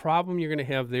 the problem you're going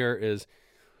to have there is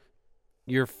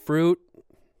your fruit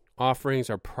offerings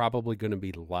are probably going to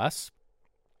be less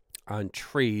on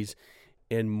trees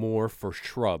and more for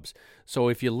shrubs. So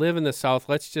if you live in the South,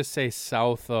 let's just say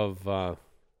south of,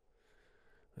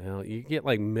 you get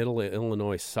like middle of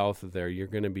Illinois south of there, you're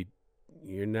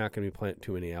not going to be planting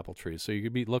too many apple trees. So you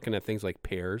could be looking at things like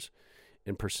pears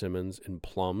and persimmons and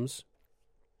plums.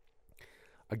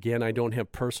 Again, I don't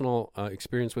have personal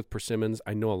experience with persimmons.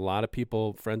 I know a lot of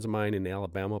people, friends of mine in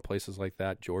Alabama, places like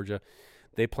that, Georgia,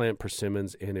 they plant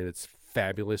persimmons, and it's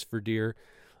fabulous for deer.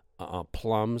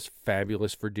 Plums,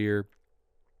 fabulous for deer.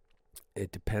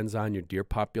 It depends on your deer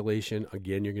population.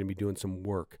 Again, you're going to be doing some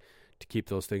work to keep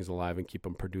those things alive and keep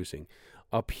them producing.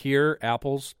 Up here,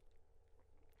 apples,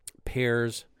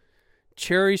 pears,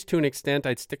 cherries to an extent,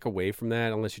 I'd stick away from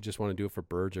that unless you just want to do it for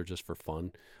birds or just for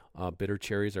fun. Bitter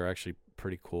cherries are actually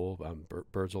pretty cool.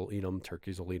 Birds will eat them.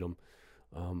 Turkeys will eat them.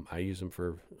 I use them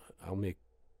I'll make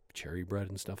cherry bread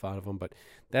and stuff out of them, but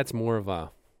that's more of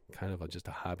a kind of just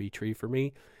a hobby tree for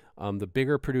me. The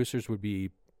bigger producers would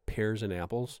be pears and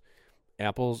apples.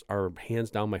 Apples are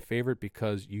hands down my favorite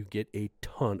because you get a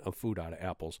ton of food out of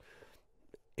apples.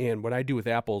 And what I do with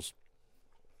apples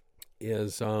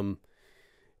is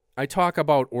I talk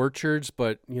about orchards,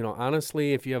 but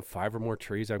honestly, if you have 5 or more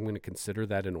trees, I'm going to consider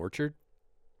that an orchard.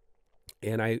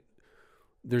 And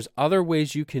there's other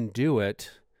ways you can do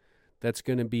it that's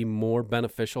going to be more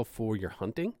beneficial for your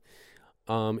hunting.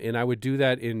 And I would do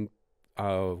that in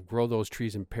grow those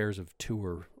trees in pairs of 2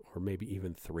 or maybe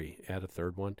even 3. Add a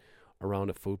third one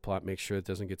around a food plot. Make sure it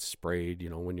doesn't get sprayed.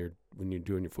 When you're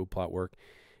doing your food plot work,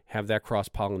 have that cross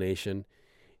pollination.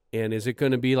 And is it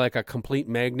going to be like a complete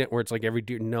magnet where it's like every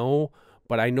deer? No,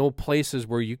 but I know places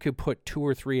where you could put 2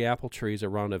 or 3 apple trees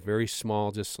around a very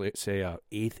small, just say a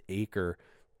 1/8 acre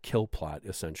kill plot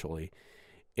essentially.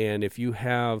 And if you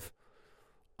have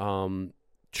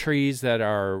trees that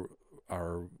are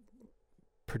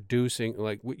producing,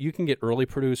 like you can get early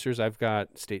producers. I've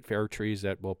got state fair trees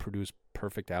that will produce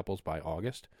perfect apples by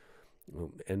August.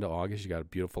 End of August, you got a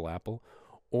beautiful apple.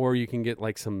 Or you can get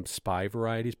like some spy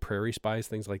varieties, prairie spies,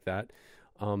 things like that,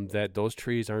 that those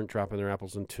trees aren't dropping their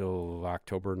apples until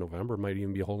October, November, might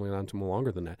even be holding on to them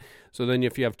longer than that. So then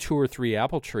if you have 2 or 3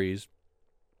 apple trees,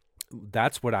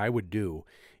 that's what I would do,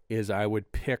 is I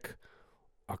would pick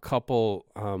a couple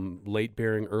late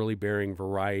bearing, early bearing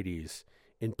varieties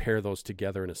and pair those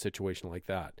together in a situation like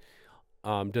that.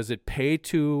 Does it pay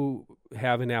to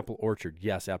have an apple orchard?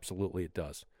 Yes, absolutely it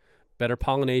does. Better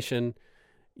pollination.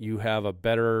 You have a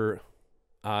better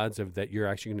odds of that you're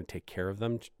actually going to take care of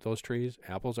them, those trees.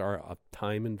 Apples are a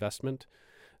time investment,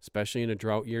 especially in a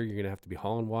drought year. You're going to have to be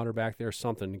hauling water back there or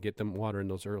something to get them water in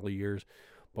those early years.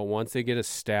 But once they get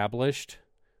established,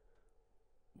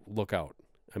 look out.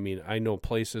 I mean, I know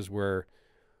places where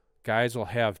guys will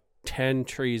have 10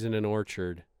 trees in an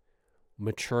orchard,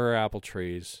 mature apple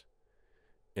trees,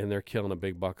 and they're killing a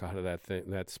big buck out of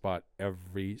that spot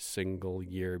every single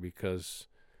year because,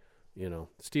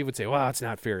 Steve would say, well, it's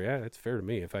not fair. Yeah, it's fair to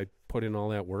me. If I put in all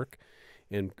that work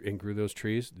and grew those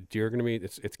trees, deer are going to be,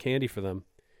 it's candy for them.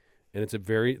 And it's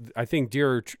I think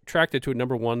deer are attracted to it.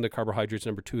 Number 1, the carbohydrates.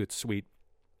 Number 2, it's sweet.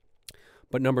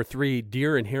 But number 3,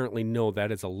 deer inherently know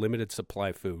that is a limited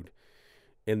supply food.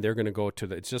 And they're going to go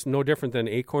to it's just no different than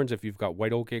acorns. If you've got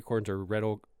white oak acorns or red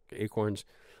oak acorns,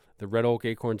 the red oak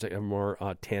acorns have more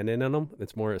tannin in them.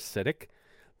 It's more acidic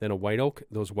than a white oak.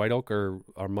 Those white oak are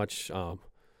much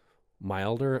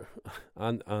milder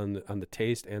on the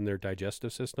taste and their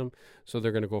digestive system. So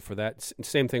they're going to go for that.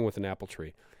 Same thing with an apple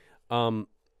tree.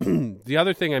 The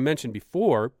other thing I mentioned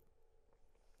before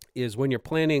is when you're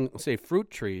planting, say, fruit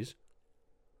trees,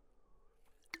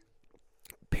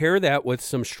 Pair that with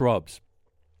some shrubs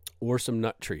or some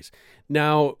nut trees.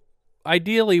 Now,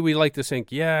 ideally, we like to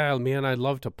think, yeah, man, I'd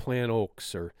love to plant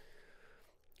oaks. Or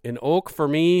an oak, for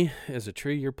me, is a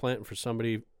tree you're planting for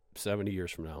somebody 70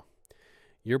 years from now.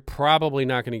 You're probably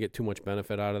not going to get too much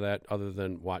benefit out of that other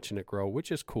than watching it grow,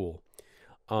 which is cool.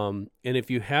 And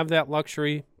if you have that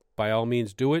luxury, by all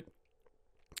means, do it.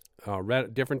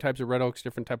 Different types of red oaks,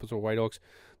 different types of white oaks.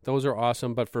 Those are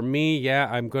awesome. But for me, yeah,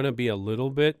 I'm going to be a little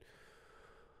bit,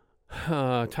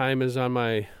 time is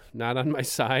not on my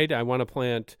side. I want to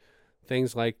plant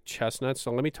things like chestnuts.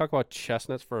 So let me talk about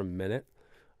chestnuts for a minute.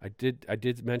 I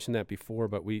did mention that before,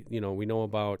 but we know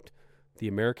about the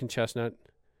American chestnut.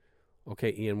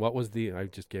 Okay, Ian, what was I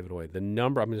just gave it away.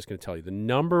 I'm just going to tell you. The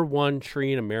number one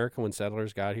tree in America when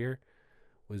settlers got here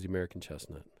was the American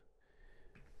chestnut.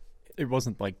 It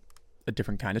wasn't like a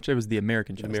different kind of tree. It was the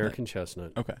American chestnut. American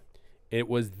chestnut. Okay. It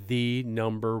was the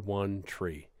number one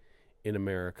tree in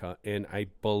America, and I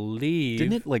believe...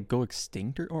 Didn't it like go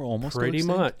extinct or almost pretty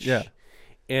go extinct? Much. Yeah.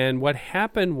 And what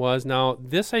happened was, now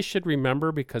this I should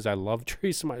remember because I love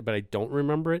trees so much, but I don't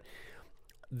remember it.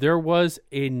 There was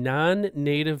a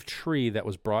non-native tree that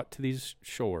was brought to these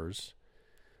shores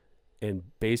and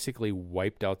basically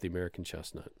wiped out the American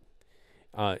chestnut.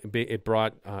 It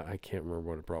brought, I can't remember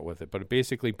what it brought with it, but it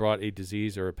basically brought a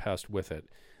disease or a pest with it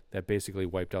that basically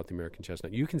wiped out the American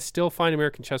chestnut. You can still find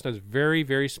American chestnuts very,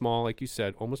 very small, like you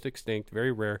said, almost extinct,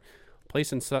 very rare. A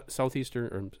place in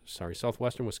southwestern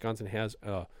Wisconsin has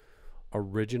a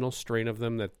original strain of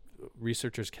them that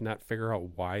researchers cannot figure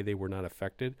out why they were not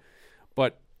affected.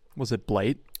 But was it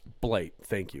blight? Blight,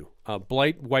 thank you.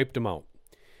 Blight wiped them out.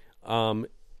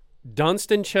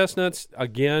 Dunstan chestnuts,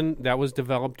 again, that was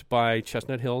developed by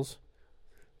Chestnut Hills,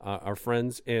 our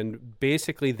friends, and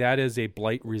basically that is a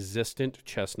blight-resistant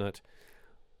chestnut.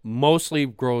 Mostly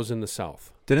grows in the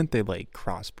South. Didn't they like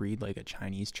crossbreed like a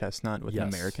Chinese chestnut with Yes.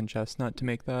 an American chestnut to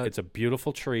make that? It's a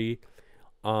beautiful tree,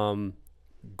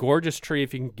 gorgeous tree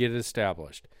if you can get it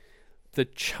established. The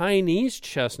Chinese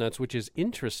chestnuts, which is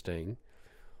interesting,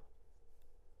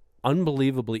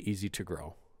 unbelievably easy to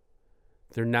grow.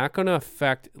 They're not going to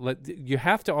affect... You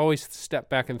have to always step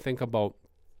back and think about,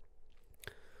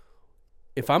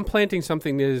 if I'm planting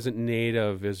something that isn't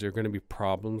native, is there going to be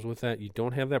problems with that? You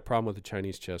don't have that problem with the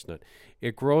Chinese chestnut.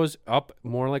 It grows up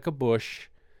more like a bush,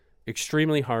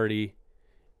 extremely hardy,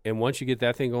 and once you get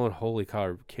that thing going, holy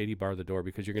cow, Katie, bar the door,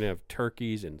 because you're going to have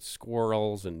turkeys and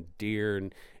squirrels and deer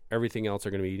and everything else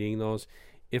are going to be eating those.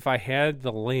 If I had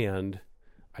the land,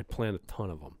 I'd plant a ton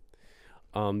of them.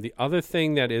 The other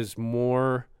thing that is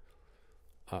more,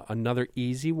 another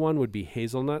easy one would be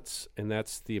hazelnuts, and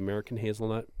that's the American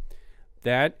hazelnut.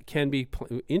 That can be,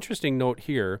 interesting note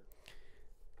here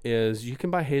is you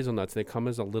can buy hazelnuts. They come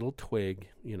as a little twig,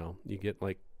 you get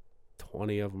like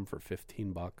 20 of them for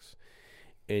 $15.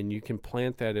 And you can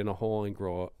plant that in a hole and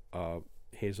grow a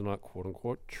hazelnut, quote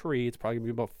unquote, tree. It's probably going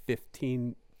to be about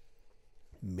 15,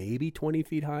 maybe 20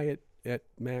 feet high at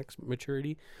max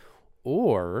maturity.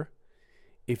 Or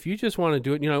if you just want to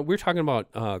do it, we're talking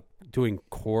about doing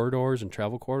corridors and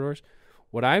travel corridors.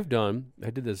 What I've done, I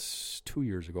did this 2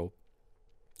 years ago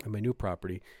on my new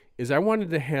property, is I kind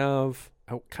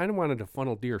of wanted to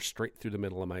funnel deer straight through the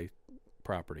middle of my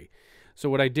property. So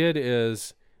what I did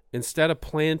is, instead of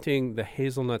planting the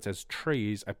hazelnuts as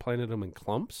trees, I planted them in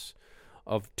clumps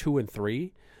of 2 and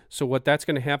 3. So what that's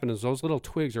going to happen is those little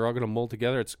twigs are all going to mold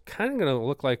together. It's kind of going to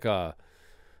look like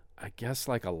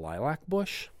like a lilac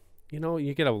bush.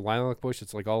 You get a lilac bush,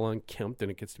 it's like all unkempt,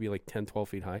 and it gets to be like 10, 12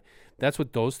 feet high. That's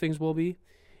what those things will be.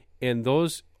 And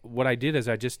what I did is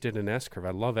I just did an S-curve. I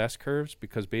love S-curves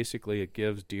because basically it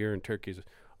gives deer and turkeys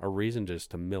a reason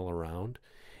just to mill around.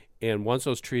 And once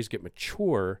those trees get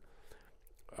mature,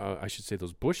 I should say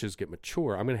those bushes get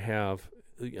mature, I'm going to have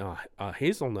a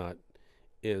hazelnut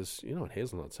is, what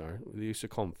hazelnuts are? They used to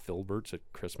call them filberts at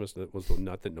Christmas. That was the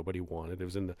nut that nobody wanted. It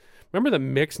was remember the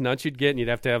mixed nuts you'd get, and you'd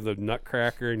have to have the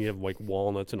nutcracker, and you have like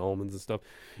walnuts and almonds and stuff.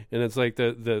 And it's like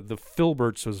the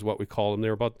filberts was what we called them. They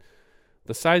were about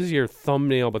the size of your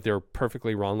thumbnail, but they were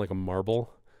perfectly round like a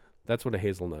marble. That's what a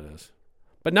hazelnut is.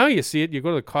 But now you see it. You go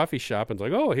to the coffee shop, and it's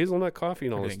like, oh, hazelnut coffee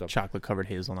and all this stuff. Chocolate-covered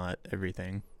hazelnut,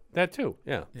 everything. That too,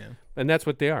 yeah. Yeah. And that's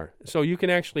what they are. So you can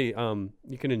actually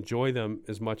you can enjoy them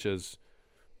as much as,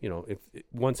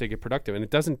 once they get productive. And it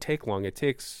doesn't take long. It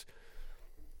takes,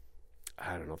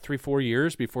 3-4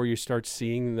 years before you start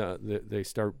seeing they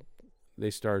start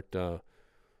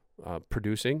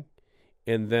producing.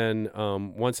 And then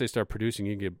once they start producing,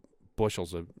 you get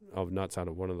bushels of nuts out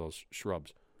of one of those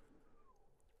shrubs.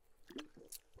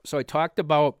 So I talked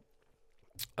about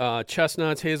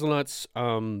chestnuts, hazelnuts,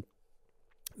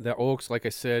 the oaks, like I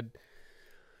said.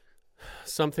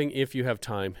 something if you have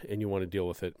time and you want to deal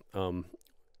with it.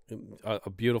 A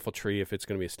beautiful tree if it's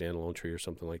going to be a standalone tree or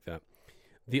something like that.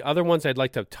 The other ones I'd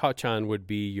like to touch on would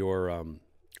be your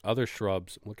other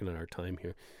shrubs. I'm looking at our time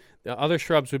here. The other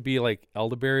shrubs would be like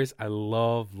elderberries. I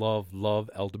love, love, love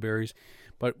elderberries.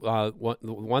 But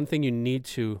one thing you need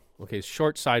to,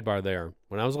 short sidebar there.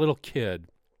 When I was a little kid,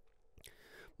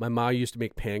 my mom used to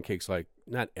make pancakes like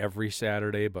not every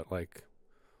Saturday, but like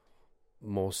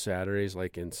most Saturdays,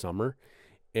 like in summer.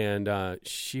 And my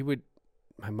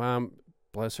mom,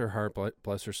 bless her heart,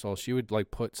 bless her soul, she would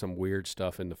like put some weird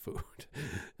stuff in the food.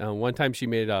 One time she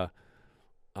made a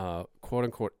quote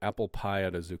unquote apple pie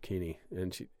out of zucchini,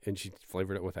 and she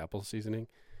flavored it with apple seasoning.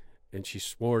 And she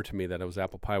swore to me that it was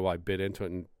apple pie while I bit into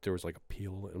it, and there was like a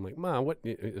peel. And I'm like, Mom, what?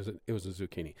 It was a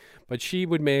zucchini. But she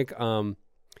would make,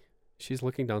 she's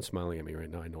looking down smiling at me right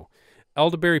now, I know.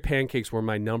 Elderberry pancakes were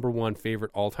my number one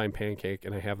favorite all-time pancake,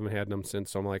 and I haven't had them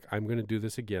since. So I'm like, I'm going to do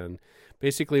this again.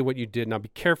 Basically what you did, now be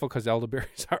careful because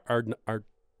elderberries are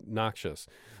noxious.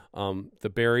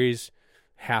 The berries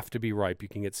have to be ripe. You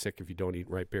can get sick if you don't eat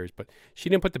ripe berries. But she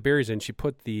didn't put the berries in. She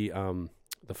put the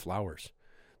flowers.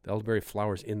 The elderberry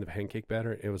flowers in the pancake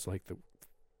batter. It was like the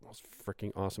most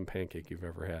freaking awesome pancake you've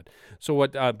ever had. So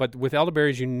but with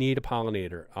elderberries, you need a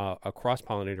pollinator, a cross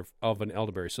pollinator of an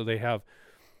elderberry. So they have,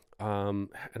 and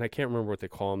I can't remember what they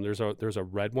call them. There's a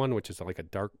red one, which is like a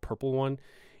dark purple one,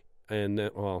 and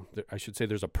I should say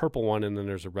there's a purple one, and then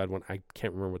there's a red one. I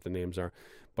can't remember what the names are,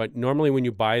 but normally when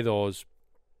you buy those,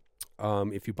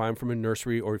 if you buy them from a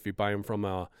nursery or if you buy them from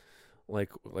a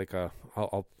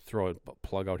I'll throw a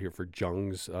plug out here for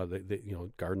Jung's,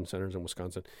 garden centers in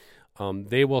Wisconsin.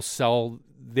 They won't sell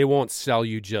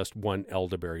you just one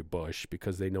elderberry bush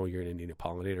because they know you're going to need a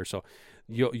pollinator. So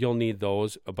you'll need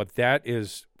those, but that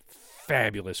is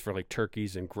fabulous for like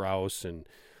turkeys and grouse and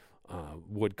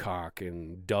woodcock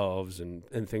and doves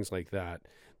and things like that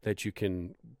you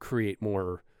can create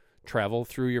more travel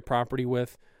through your property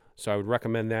with. So I would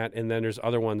recommend that. And then there's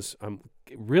other ones.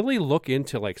 Really look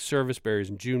into like service berries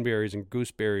and Juneberries and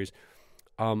gooseberries.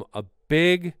 A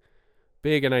big,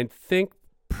 and I think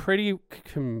I'm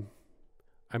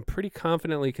pretty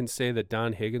confidently can say that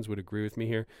Don Higgins would agree with me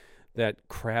here, that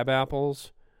crab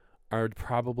apples are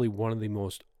probably one of the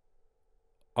most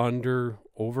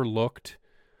overlooked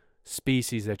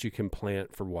species that you can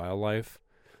plant for wildlife.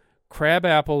 Crab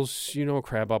apples, you know what a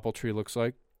crab apple tree looks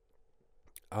like.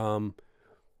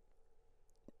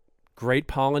 Great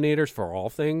pollinators for all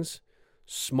things,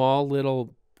 small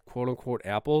little quote-unquote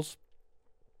apples,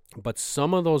 but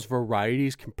some of those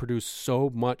varieties can produce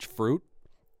so much fruit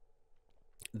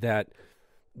that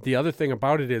the other thing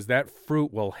about it is that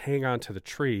fruit will hang on to the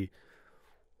tree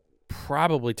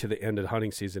probably to the end of the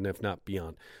hunting season, if not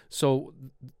beyond. So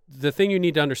the thing you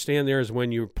need to understand there is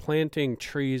when you're planting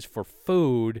trees for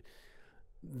food,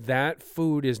 that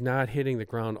food is not hitting the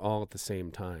ground all at the same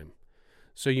time.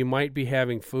 So you might be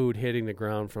having food hitting the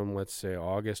ground from, let's say,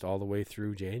 August all the way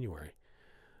through January.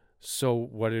 So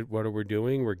what are we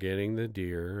doing? We're getting the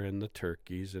deer and the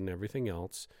turkeys and everything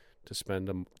else to spend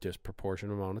a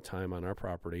disproportionate amount of time on our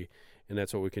property, and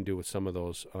that's what we can do with some of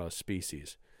those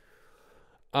species.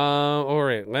 All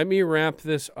right, let me wrap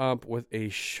this up with a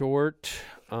short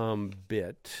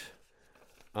bit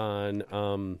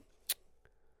on.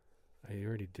 I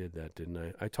already did that, didn't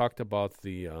I? I talked about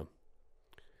the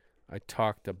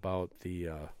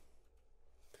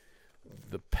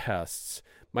pests.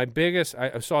 My biggest,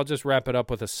 so I'll just wrap it up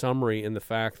with a summary in the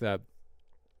fact that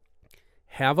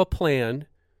have a plan.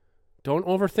 Don't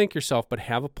overthink yourself, but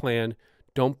have a plan.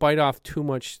 Don't bite off too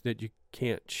much that you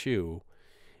can't chew.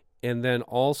 And then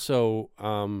also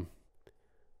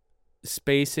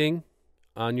spacing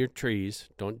on your trees.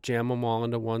 Don't jam them all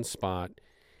into one spot.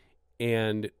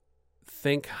 And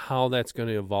think how that's going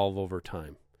to evolve over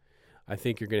time. I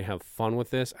think you're going to have fun with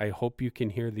this. I hope you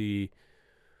can hear the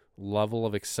level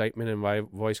of excitement in my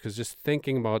voice, because just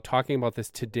talking about this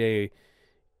today,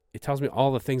 it tells me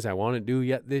all the things I want to do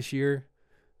yet this year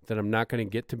that I'm not going to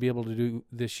get to be able to do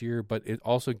this year, but it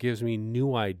also gives me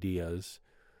new ideas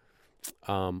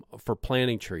for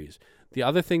planting trees. The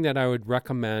other thing that I would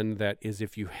recommend that is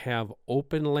if you have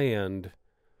open land,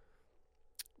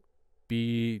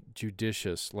 be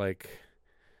judicious. Like,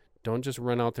 don't just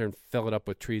run out there and fill it up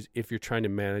with trees if you're trying to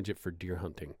manage it for deer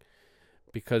hunting,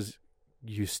 because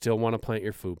you still want to plant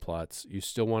your food plots. You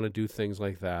still want to do things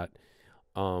like that.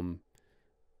 And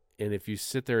if you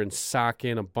sit there and sock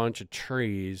in a bunch of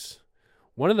trees,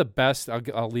 one of the best,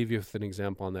 I'll leave you with an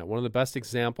example on that. One of the best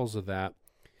examples of that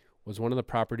was one of the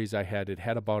properties I had. It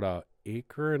had about 1.25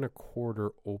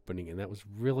 acres opening, and that was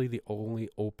really the only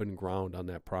open ground on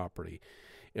that property.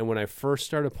 And when I first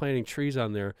started planting trees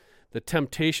on there, the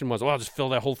temptation was, I'll just fill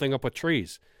that whole thing up with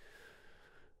trees.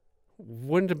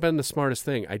 Wouldn't have been the smartest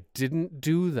thing. I didn't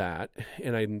do that,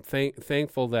 and I'm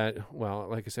thankful that, well,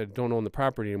 like I said, I don't own the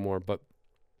property anymore, but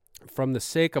from the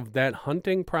sake of that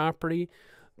hunting property,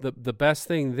 the best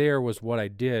thing there was what I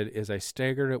did is I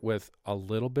staggered it with a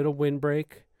little bit of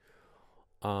windbreak,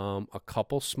 a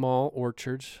couple small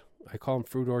orchards. I call them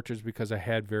fruit orchards because I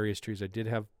had various trees. I did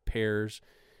have pears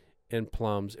and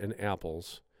plums and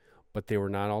apples, but they were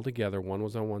not all together. One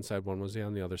was on one side, one was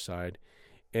on the other side.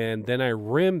 And then I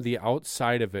rimmed the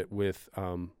outside of it with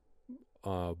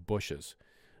bushes,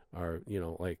 or,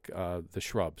 like the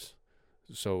shrubs.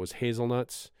 So it was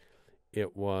hazelnuts.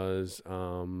 It was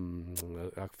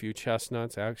a few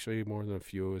chestnuts, actually more than a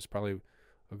few. It was probably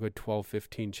a good 12,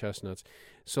 15 chestnuts.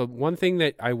 So one thing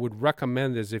that I would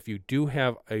recommend is if you do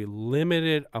have a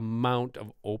limited amount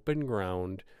of open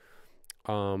ground,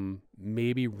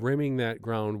 maybe rimming that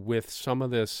ground with some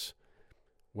of this,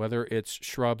 whether it's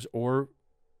shrubs or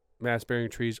mass-bearing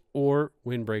trees or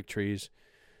windbreak trees,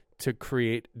 to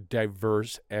create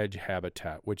diverse edge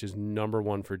habitat, which is number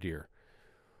one for deer.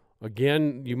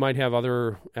 Again, you might have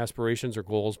other aspirations or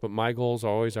goals, but my goals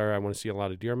always are I want to see a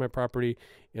lot of deer on my property,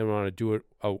 and I want to do it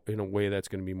in a way that's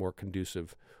going to be more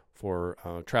conducive for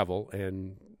travel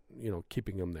and,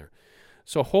 keeping them there.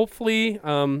 So hopefully,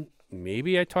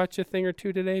 maybe I taught you a thing or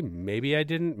two today. Maybe I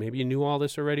didn't. Maybe you knew all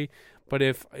this already. But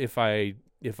if I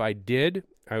did,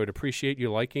 I would appreciate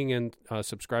you liking and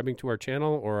subscribing to our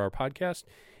channel or our podcast.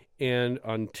 And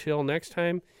until next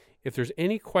time, if there's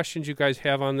any questions you guys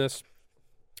have on this,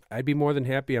 I'd be more than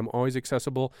happy. I'm always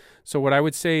accessible. So what I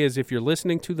would say is if you're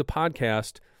listening to the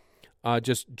podcast,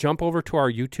 just jump over to our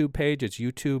YouTube page. It's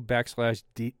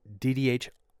YouTube.com/DDH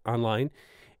online.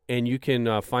 And you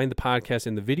can find the podcast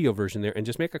in the video version there and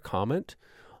just make a comment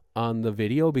on the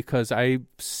video, because I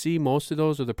see most of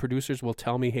those, or the producers will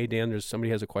tell me, hey, Dan, somebody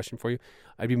has a question for you.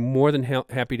 I'd be more than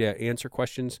happy to answer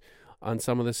questions on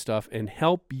some of this stuff and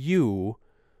help you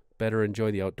better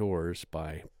enjoy the outdoors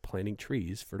by planting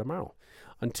trees for tomorrow.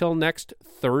 Until next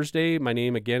Thursday, my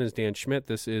name again is Dan Schmidt.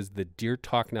 This is the Deer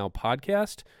Talk Now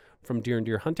podcast from Deer and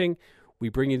Deer Hunting. We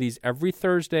bring you these every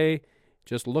Thursday.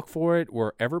 Just look for it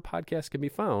wherever podcasts can be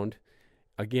found.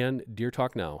 Again, Deer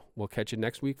Talk Now. We'll catch you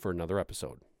next week for another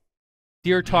episode.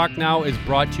 Deer Talk Now is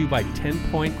brought to you by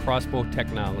 10-Point Crossbow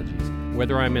Technologies.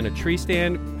 Whether I'm in a tree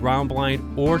stand, ground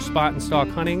blind, or spot and stalk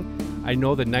hunting, I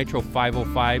know the Nitro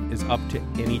 505 is up to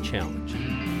any challenge.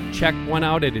 Check one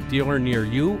out at a dealer near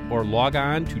you or log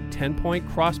on to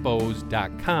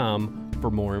 10pointcrossbows.com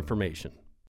for more information.